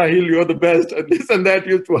 "Oh, Rahil, you're the best," and this and that,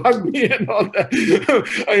 used to hug me and all that.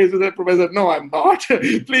 I used to say, "Professor, no, I'm not.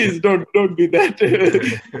 Please don't be that.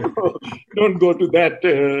 Don't go to that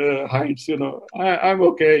heights. I'm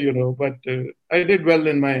okay. But I did well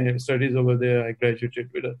in my studies over there. I graduated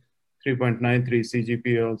with a 3.93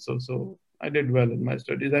 CGPA also, so I did well in my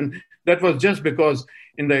studies, and that was just because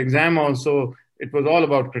in the exam also, it was all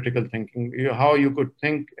about critical thinking, how you could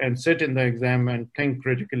think and sit in the exam and think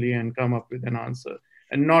critically and come up with an answer,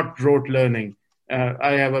 and not rote learning.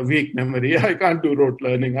 I have a weak memory. I can't do rote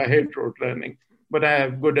learning. I hate rote learning. But I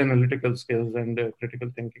have good analytical skills and critical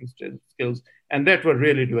thinking skills. And that were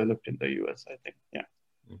really developed in the US, I think. Yeah.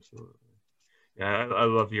 Absolutely. Yeah, I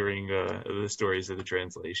love hearing the stories of the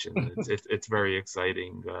translation. It's very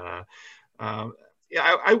exciting.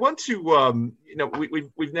 I want to,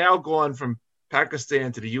 we've now gone from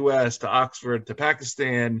Pakistan to the US to Oxford to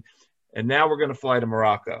Pakistan, and now we're going to fly to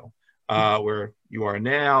Morocco, where you are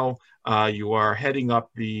now. You are heading up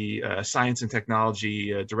the Science and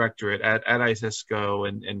Technology Directorate at ISISCO,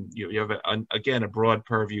 and you have, again, a broad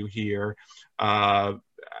purview here,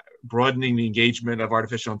 broadening the engagement of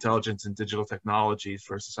artificial intelligence and digital technologies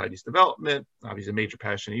for society's development, obviously a major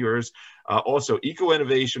passion of yours. Also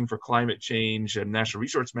eco-innovation for climate change and national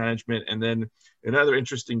resource management. And then another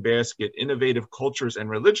interesting basket, innovative cultures and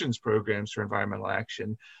religions programs for environmental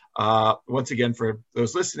action. Once again, for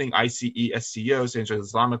those listening, ICE-SCO, stands for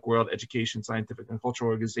Islamic World Education, Scientific and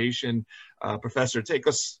Cultural Organization. Professor, take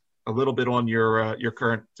us a little bit on your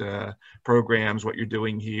current programs, what you're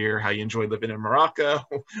doing here, how you enjoy living in Morocco.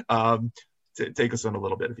 Take us on a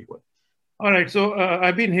little bit, if you would. All right. So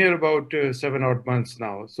I've been here about 7 odd months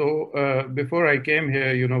now. So before I came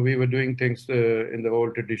here, we were doing things in the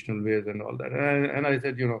old traditional ways and all that. And I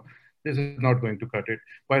said, this is not going to cut it.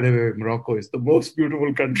 By the way, Morocco is the most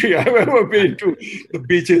beautiful country I've ever been to. The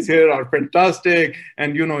beaches here are fantastic.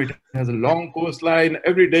 And, it has a long coastline.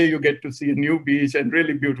 Every day you get to see a new beach and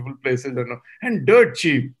really beautiful places and dirt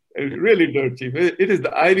cheap, really dirt cheap. It is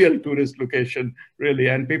the ideal tourist location, really.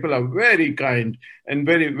 And people are very kind and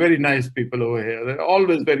very, very nice people over here. They're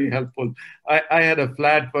always very helpful. I had a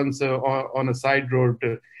flat once on a side road,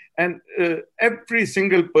 and every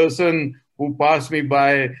single person who passed me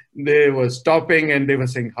by, they were stopping and they were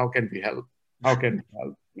saying, "How can we help? How can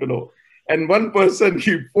we help?" And one person,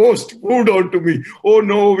 he forced food onto me. "Oh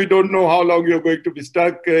no, we don't know how long you're going to be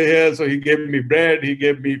stuck here." So he gave me bread, he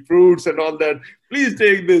gave me fruits and all that. "Please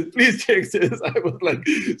take this, please take this." I was like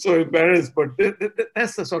so embarrassed, but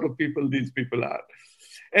that's the sort of people these people are.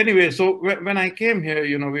 Anyway, so when I came here,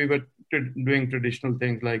 we were doing traditional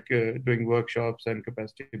things like doing workshops and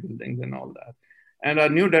capacity buildings and all that. And our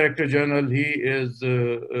new Director General, he is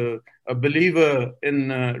a believer in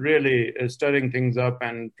really stirring things up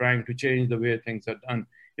and trying to change the way things are done.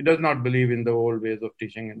 He does not believe in the old ways of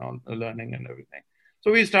teaching and all, learning and everything.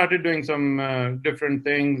 So we started doing some different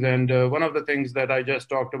things. And one of the things that I just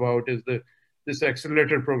talked about is this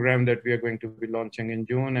accelerator program that we are going to be launching in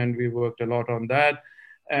June. And we worked a lot on that.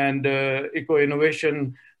 And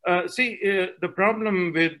eco-innovation. The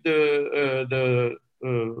problem with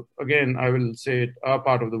again, I will say it, our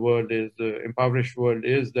part of the world is the impoverished world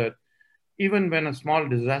is that even when a small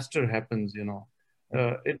disaster happens,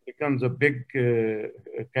 it becomes a big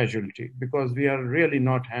casualty because we are really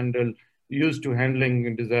not used to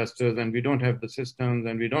handling disasters, and we don't have the systems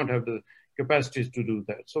and we don't have the capacities to do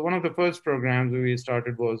that. So one of the first programs we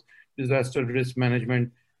started was disaster risk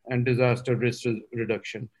management and disaster risk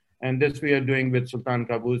reduction. And this we are doing with Sultan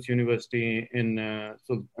Qaboos University in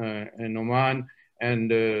Oman,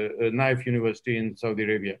 and Naif University in Saudi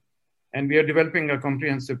Arabia. And we are developing a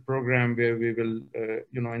comprehensive program where we will,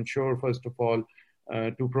 ensure, first of all,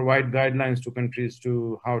 to provide guidelines to countries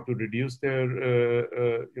to how to reduce their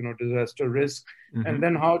disaster risk, and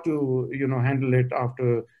then how to handle it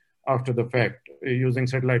after the fact using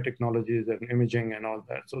satellite technologies and imaging and all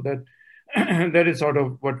that. So that that is sort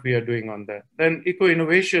of what we are doing on that. Then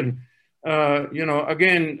eco-innovation,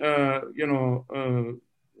 again,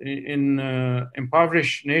 in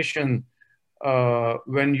impoverished nation,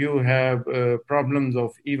 when you have problems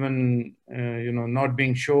of even not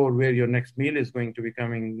being sure where your next meal is going to be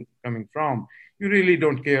coming from, you really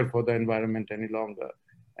don't care for the environment any longer,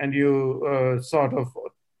 and you sort of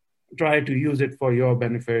try to use it for your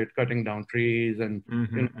benefit, cutting down trees and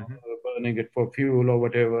burning it for fuel or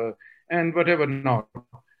whatever, and whatever not.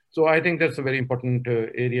 So I think that's a very important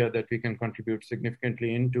area that we can contribute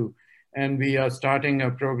significantly into. And we are starting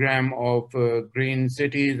a program of green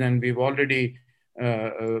cities, and we've already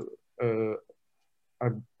Agdam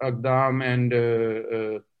and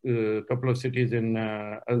a couple of cities in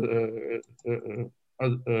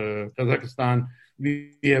Kazakhstan,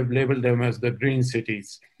 we have labeled them as the green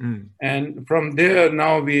cities. And from there,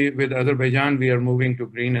 now with Azerbaijan, we are moving to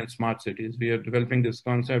green and smart cities. We are developing this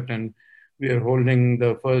concept, and we are holding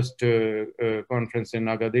the first conference in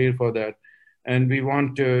Agadir for that. And we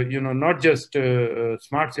want, not just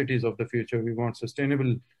smart cities of the future, we want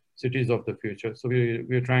sustainable cities of the future. So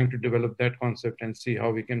we're trying to develop that concept and see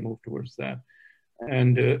how we can move towards that.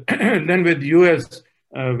 And then with US,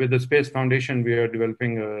 with the Space Foundation, we are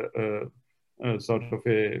developing a sort of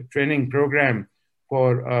a training program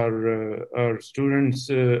for our students.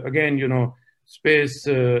 Again, space,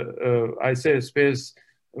 I say space,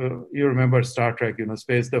 you remember Star Trek,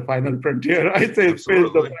 space, the final frontier. I say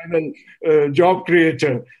space, the final job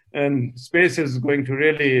creator. And space is going to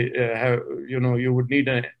really have, you would need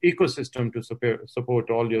an ecosystem to support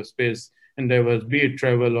all your space endeavors, be it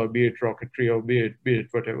travel or be it rocketry or be it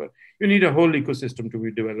whatever. You need a whole ecosystem to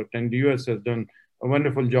be developed. And the US has done a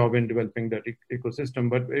wonderful job in developing that ecosystem.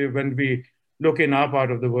 But when we look in our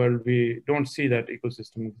part of the world, we don't see that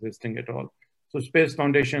ecosystem existing at all. So Space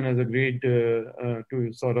Foundation has agreed to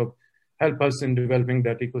sort of help us in developing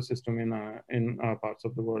that ecosystem in our parts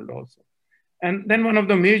of the world also. And then one of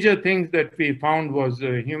the major things that we found was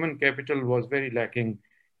human capital was very lacking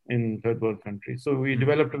in third world countries. So we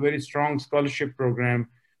developed a very strong scholarship program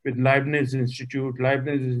with Leibniz Institute.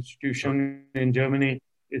 Leibniz Institution in Germany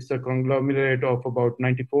is a conglomerate of about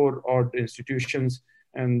 94 odd institutions,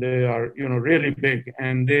 and they are really big,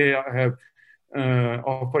 and they have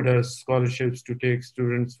offered us scholarships to take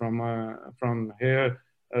students from here,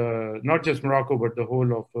 not just Morocco, but the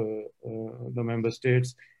whole of the member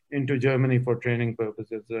states, into Germany for training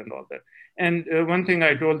purposes and all that. And one thing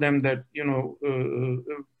I told them that,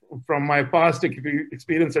 from my past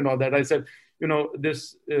experience and all that, I said,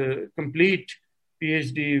 this complete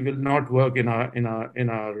PhD will not work in our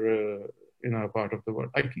part of the world.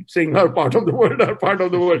 I keep saying our part of the world, our part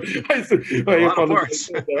of the world. I said, I apologize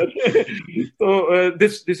for that. So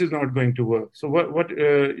this is not going to work. So what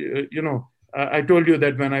I told you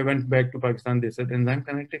that when I went back to Pakistan, they said, enzyme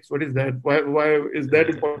kinetics, what is that? Why is that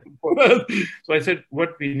important for us? So I said,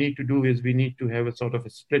 what we need to do is we need to have a sort of a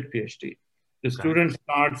split PhD. The student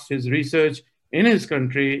starts his research in his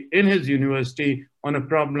country, in his university, on a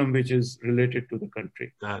problem which is related to the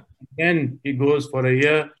country. Then he goes for a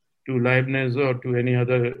year to Leibniz or to any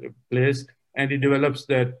other place, and he develops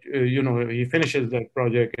that, he finishes that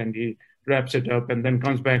project and he wraps it up and then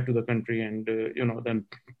comes back to the country and,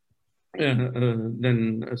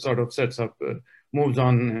 then sort of sets up, moves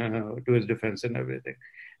on to his defense and everything.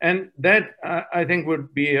 And that, I think,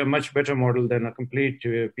 would be a much better model than a complete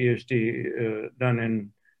PhD done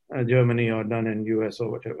in Germany or done in US or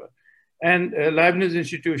whatever. And Leibniz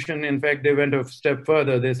Institution, in fact, they went a step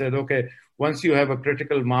further. They said, okay, once you have a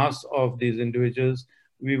critical mass of these individuals,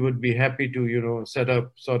 we would be happy to, set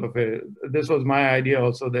up sort of this was my idea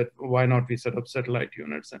also, that why not we set up satellite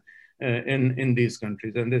units in these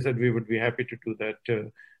countries. And they said we would be happy to do that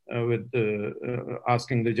with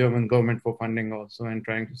asking the German government for funding also and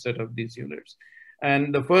trying to set up these units.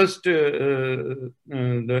 And the first, the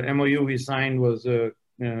MOU we signed was,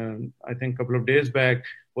 I think a couple of days back,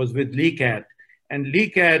 was with LECAT. And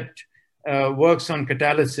LECAT works on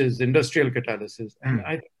catalysis, industrial catalysis. And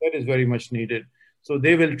I think that is very much needed. So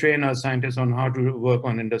they will train our scientists on how to work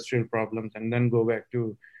on industrial problems and then go back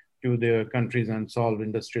to their countries and solve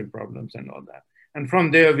industrial problems and all that. And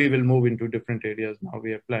from there, we will move into different areas. Now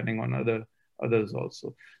we are planning on others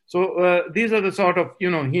also. So these are the sort of,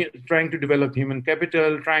 trying to develop human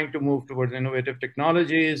capital, trying to move towards innovative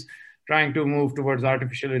technologies, trying to move towards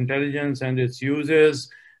artificial intelligence and its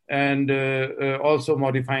uses, and also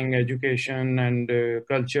modifying education and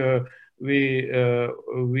culture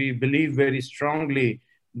we believe very strongly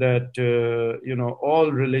that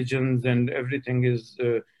all religions and everything is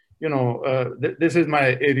this is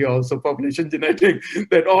my area also, population genetics,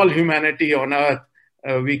 that all humanity on earth,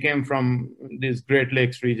 we came from this Great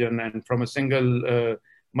Lakes region and from a single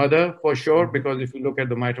mother, for sure, because if you look at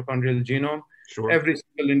the mitochondrial genome, Sure. every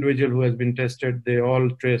single individual who has been tested, they all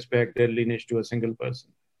trace back their lineage to a single person.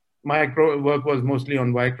 My work was mostly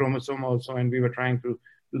on Y chromosome also, and we were trying to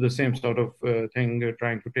do the same sort of thing,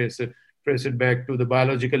 trying to trace it back to the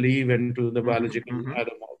biological Eve and to the biological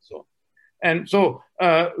Adam also. And so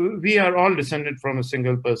we are all descended from a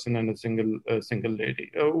single person and a single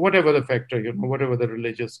lady, whatever the factor, whatever the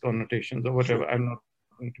religious connotations or whatever. I'm not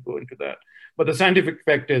going to go into that. But the scientific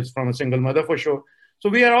fact is from a single mother, for sure. So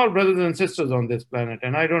we are all brothers and sisters on this planet.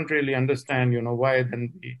 And I don't really understand, why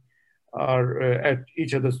then we are at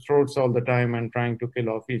each other's throats all the time and trying to kill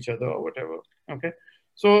off each other or whatever. Okay.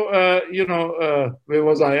 So, where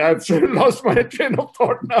was I? I've lost my train of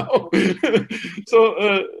thought now. So,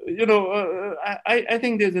 I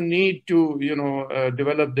think there's a need to,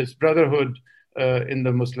 develop this brotherhood in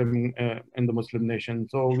the Muslim nation.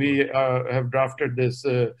 So we have drafted this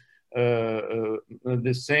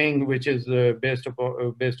this saying, which is based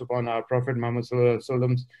upon our Prophet Muhammad Sallallahu Alaihi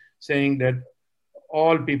Wasallam, saying that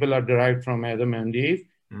all people are derived from Adam and Eve.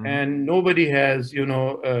 And nobody has,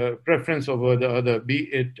 preference over the other, be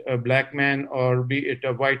it a black man or be it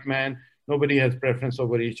a white man. Nobody has preference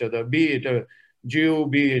over each other, be it a Jew,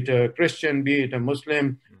 be it a Christian, be it a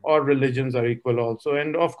Muslim. All religions are equal also.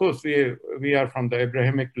 And of course, we are from the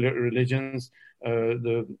Abrahamic religions,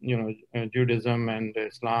 Judaism and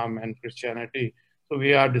Islam and Christianity. So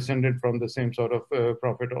we are descended from the same sort of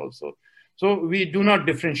prophet also. So we do not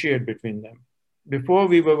differentiate between them. Before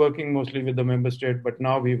we were working mostly with the member state, but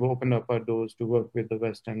now we've opened up our doors to work with the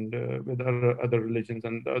West and with other religions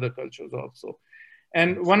and other cultures also.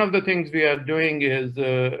 And one of the things we are doing is,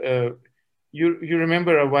 you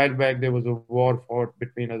remember a while back there was a war fought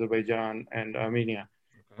between Azerbaijan and Armenia.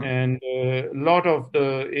 And a lot of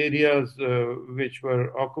the areas which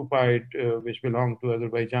were occupied, which belonged to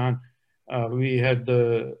Azerbaijan, we had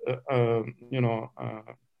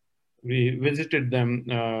we visited them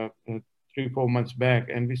 3-4 months back,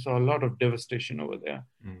 and we saw a lot of devastation over there.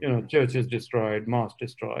 Churches destroyed, mosques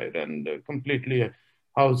destroyed, and completely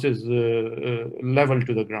houses leveled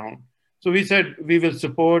to the ground. So we said we will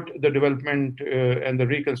support the development and the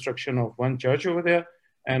reconstruction of one church over there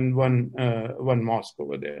and one mosque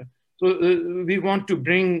over there. So we want to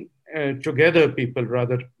bring together people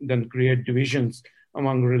rather than create divisions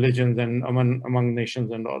among religions and among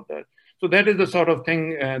nations and all that. So that is the sort of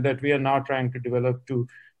thing that we are now trying to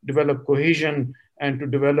develop cohesion and to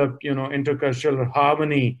develop, intercultural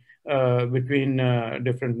harmony between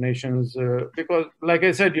different nations. Because, like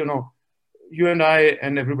I said, you and I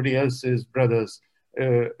and everybody else is brothers,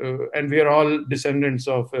 and we are all descendants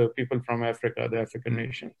of people from Africa, the African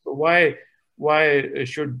nation. So why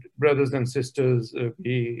should brothers and sisters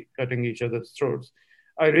be cutting each other's throats?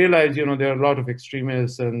 I realize, there are a lot of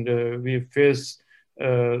extremists, and we face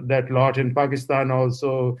that lot in Pakistan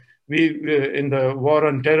also. In the war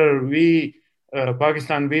on terror,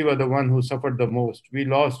 Pakistan, we were the one who suffered the most. We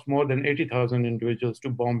lost more than 80,000 individuals to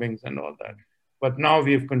bombings and all that. But now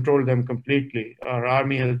we've controlled them completely. Our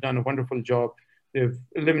army has done a wonderful job. They've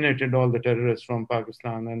eliminated all the terrorists from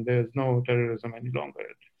Pakistan, and there's no terrorism any longer.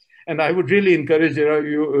 And I would really encourage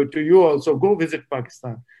you also, go visit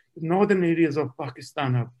Pakistan. The northern areas of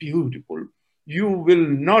Pakistan are beautiful. You will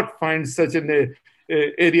not find such an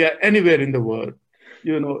area anywhere in the world.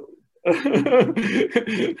 Is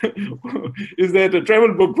that a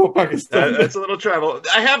travel book for Pakistan? That's a little travel.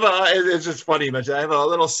 I have it's just funny you mentioned. I have a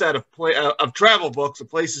little set of travel books of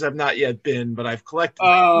places I've not yet been, but I've collected.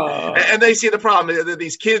 And they see the problem that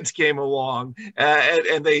these kids came along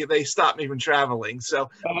and they stopped me from traveling. So,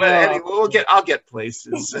 but anyway, I'll get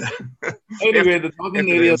places. Anyway, the northern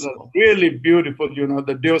areas are really beautiful.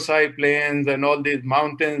 The Deosai Plains and all these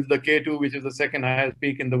mountains, the K2, which is the second highest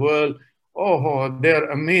peak in the world. Oh, they're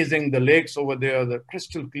amazing. The lakes over there, the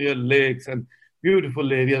crystal clear lakes and beautiful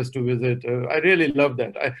areas to visit. I really love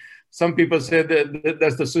that. Some people say that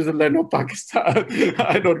that's the Switzerland of Pakistan.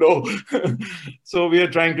 I don't know. So we are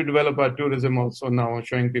trying to develop our tourism also now,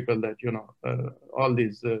 showing people that, all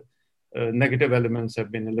these negative elements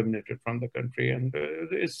have been eliminated from the country, and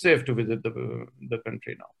it's safe to visit the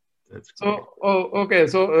country now. That's great. So, okay.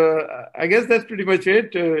 So, I guess that's pretty much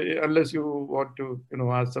it. Unless you want to,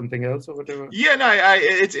 ask something else or whatever. Yeah, no,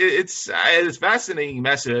 it's a fascinating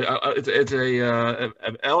message. It's an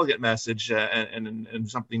elegant message, and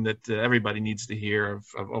something that everybody needs to hear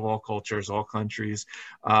of all cultures, all countries.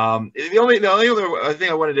 The only other thing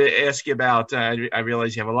I wanted to ask you about, I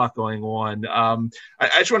realize you have a lot going on.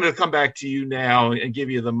 I just wanted to come back to you now and give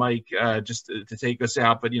you the mic, just to take us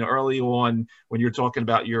out. But early on, when you're talking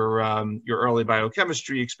about your early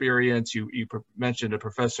biochemistry experience, you mentioned a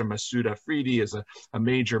Professor Masoud Afridi as a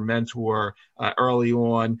major mentor early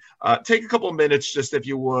on. Take a couple of minutes, just if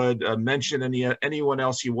you would, mention anyone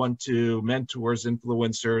else you want to, mentors,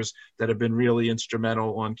 influencers that have been really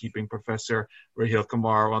instrumental on keeping Professor Raheel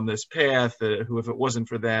Kumar on this path, who, if it wasn't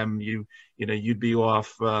for them, you'd be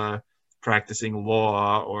off practicing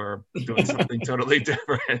law or doing something totally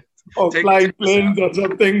different. Or flying planes or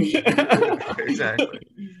something. Exactly.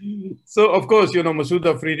 So, of course, Masoud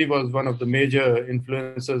Afridi was one of the major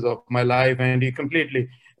influences of my life, and he completely,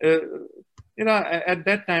 at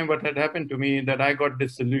that time, what had happened to me, that I got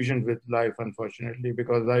disillusioned with life, unfortunately,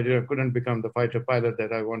 because I couldn't become the fighter pilot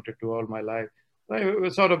that I wanted to all my life. I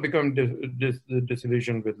sort of become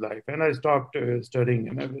disillusioned with life, and I stopped studying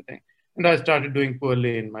and everything, and I started doing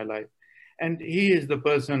poorly in my life. And he is the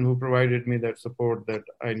person who provided me that support that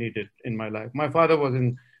I needed in my life. My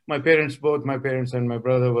parents, both my parents and my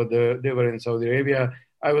brother they were in Saudi Arabia.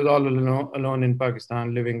 I was all alone in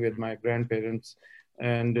Pakistan, living with my grandparents.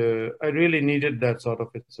 And I really needed that sort of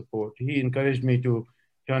support. He encouraged me to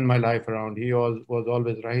turn my life around. He was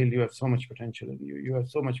always, Raheel, you have so much potential in you. You have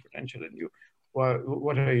so much potential in you.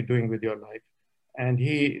 What are you doing with your life? And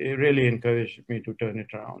he really encouraged me to turn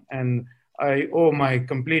it around. And I owe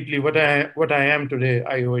what I am today,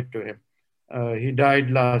 I owe it to him. He died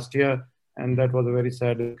last year, and that was a very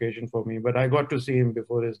sad occasion for me. But I got to see him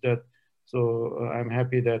before his death. So I'm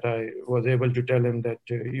happy that I was able to tell him that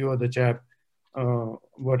you are the chap.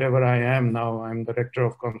 Whatever I am now, I'm the rector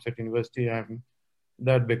of ComSet University. I'm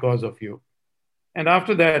that because of you. And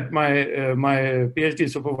after that, my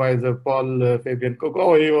PhD supervisor, Paul Fabian Cook,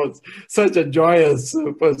 he was such a joyous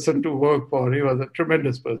person to work for. He was a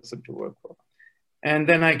tremendous person to work for. And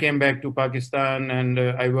then I came back to Pakistan, and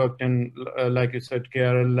I worked in, like you said,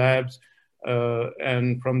 KRL Labs.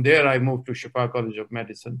 And from there, I moved to Shifa College of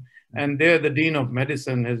Medicine. And there, the Dean of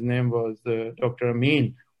Medicine, his name was Dr.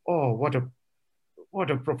 Amin. Oh, what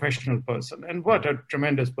a professional person, and what a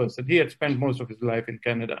tremendous person. He had spent most of his life in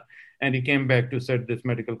Canada, and he came back to set this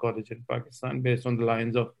medical college in Pakistan based on the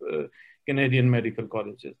lines of Canadian medical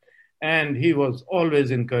colleges. And he was always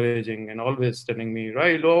encouraging and always telling me,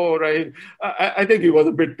 Raheel, I think he was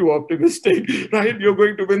a bit too optimistic. Raheel, you're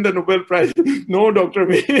going to win the Nobel Prize. No, Dr.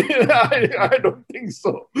 May, I don't think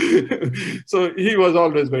so. So he was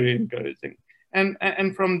always very encouraging.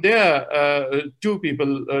 And from there, two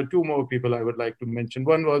more people I would like to mention.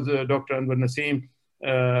 One was Dr. Anwar Naseem.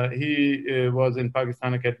 He was in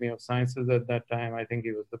Pakistan Academy of Sciences at that time. I think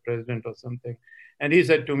he was the president or something. And he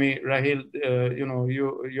said to me, Raheel,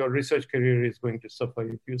 your research career is going to suffer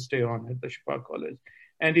if you stay on at the Shifa College.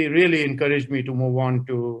 And he really encouraged me to move on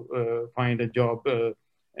to find a job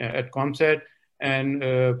at ComSet. And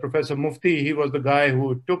Professor Mufti, he was the guy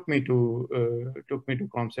who took me to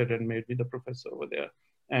ComSet and made me the professor over there.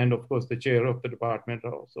 And of course, the chair of the department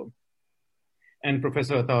also. And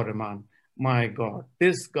Professor Atar Rahman, my God,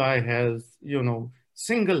 this guy has,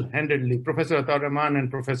 single-handedly, Professor Atar Rahman and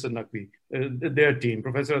Professor Naqvi, their team.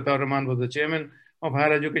 Professor Atar Rahman was the chairman of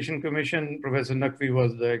Higher Education Commission. Professor Naqvi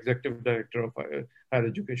was the executive director of Higher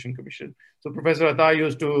Education Commission. So Professor Atar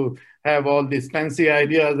used to have all these fancy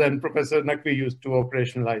ideas, and Professor Naqvi used to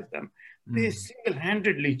operationalize them. They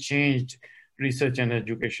single-handedly changed research and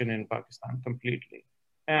education in Pakistan completely.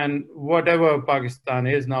 And whatever Pakistan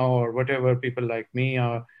is now, or whatever people like me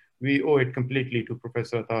are, we owe it completely to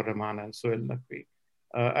Professor Atar Rahman and Sohail Naqvi.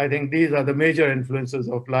 I think these are the major influences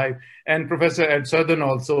of life. And Professor Ed Southern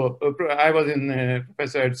also. I was in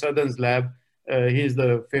Professor Ed Southern's lab. He's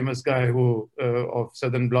the famous guy of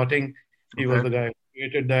Southern blotting. He was the guy who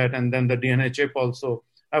created that. And then the DNA chip also.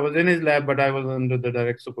 I was in his lab, but I was under the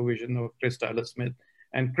direct supervision of Chris Tyler Smith.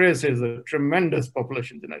 And Chris is a tremendous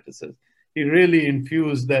population geneticist. He really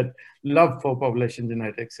infused that love for population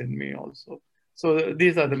genetics in me also. So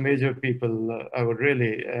these are the major people I would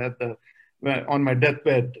really, on my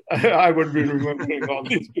deathbed, I would be remembering all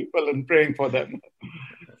these people and praying for them.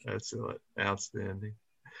 Excellent. Outstanding.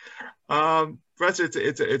 Professor,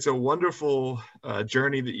 it's a wonderful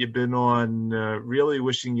journey that you've been on. Really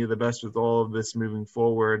wishing you the best with all of this moving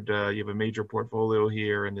forward. You have a major portfolio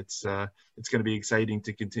here, and it's going to be exciting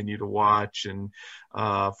to continue to watch. And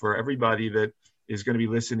for everybody that is going to be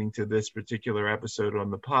listening to this particular episode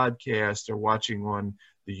on the podcast or watching on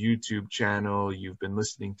the YouTube channel, you've been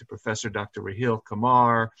listening to Professor Dr. Raheel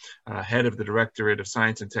Kamar, head of the Directorate of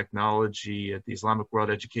Science and Technology at the Islamic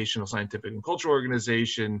World Educational, Scientific, and Cultural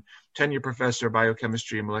Organization, tenured professor of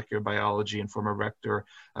biochemistry and molecular biology, and former rector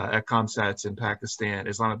at ComSats in Pakistan,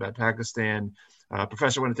 Islamabad, Pakistan.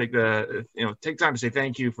 Professor, I want to take time to say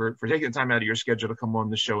thank you for taking the time out of your schedule to come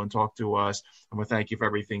on the show and talk to us. I want to thank you for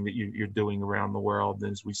everything that you're doing around the world.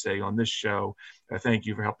 And as we say on this show, thank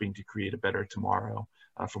you for helping to create a better tomorrow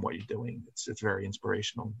from what you're doing. It's very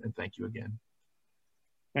inspirational. And thank you again.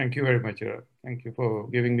 Thank you very much. Thank you for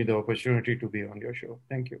giving me the opportunity to be on your show.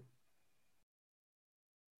 Thank you.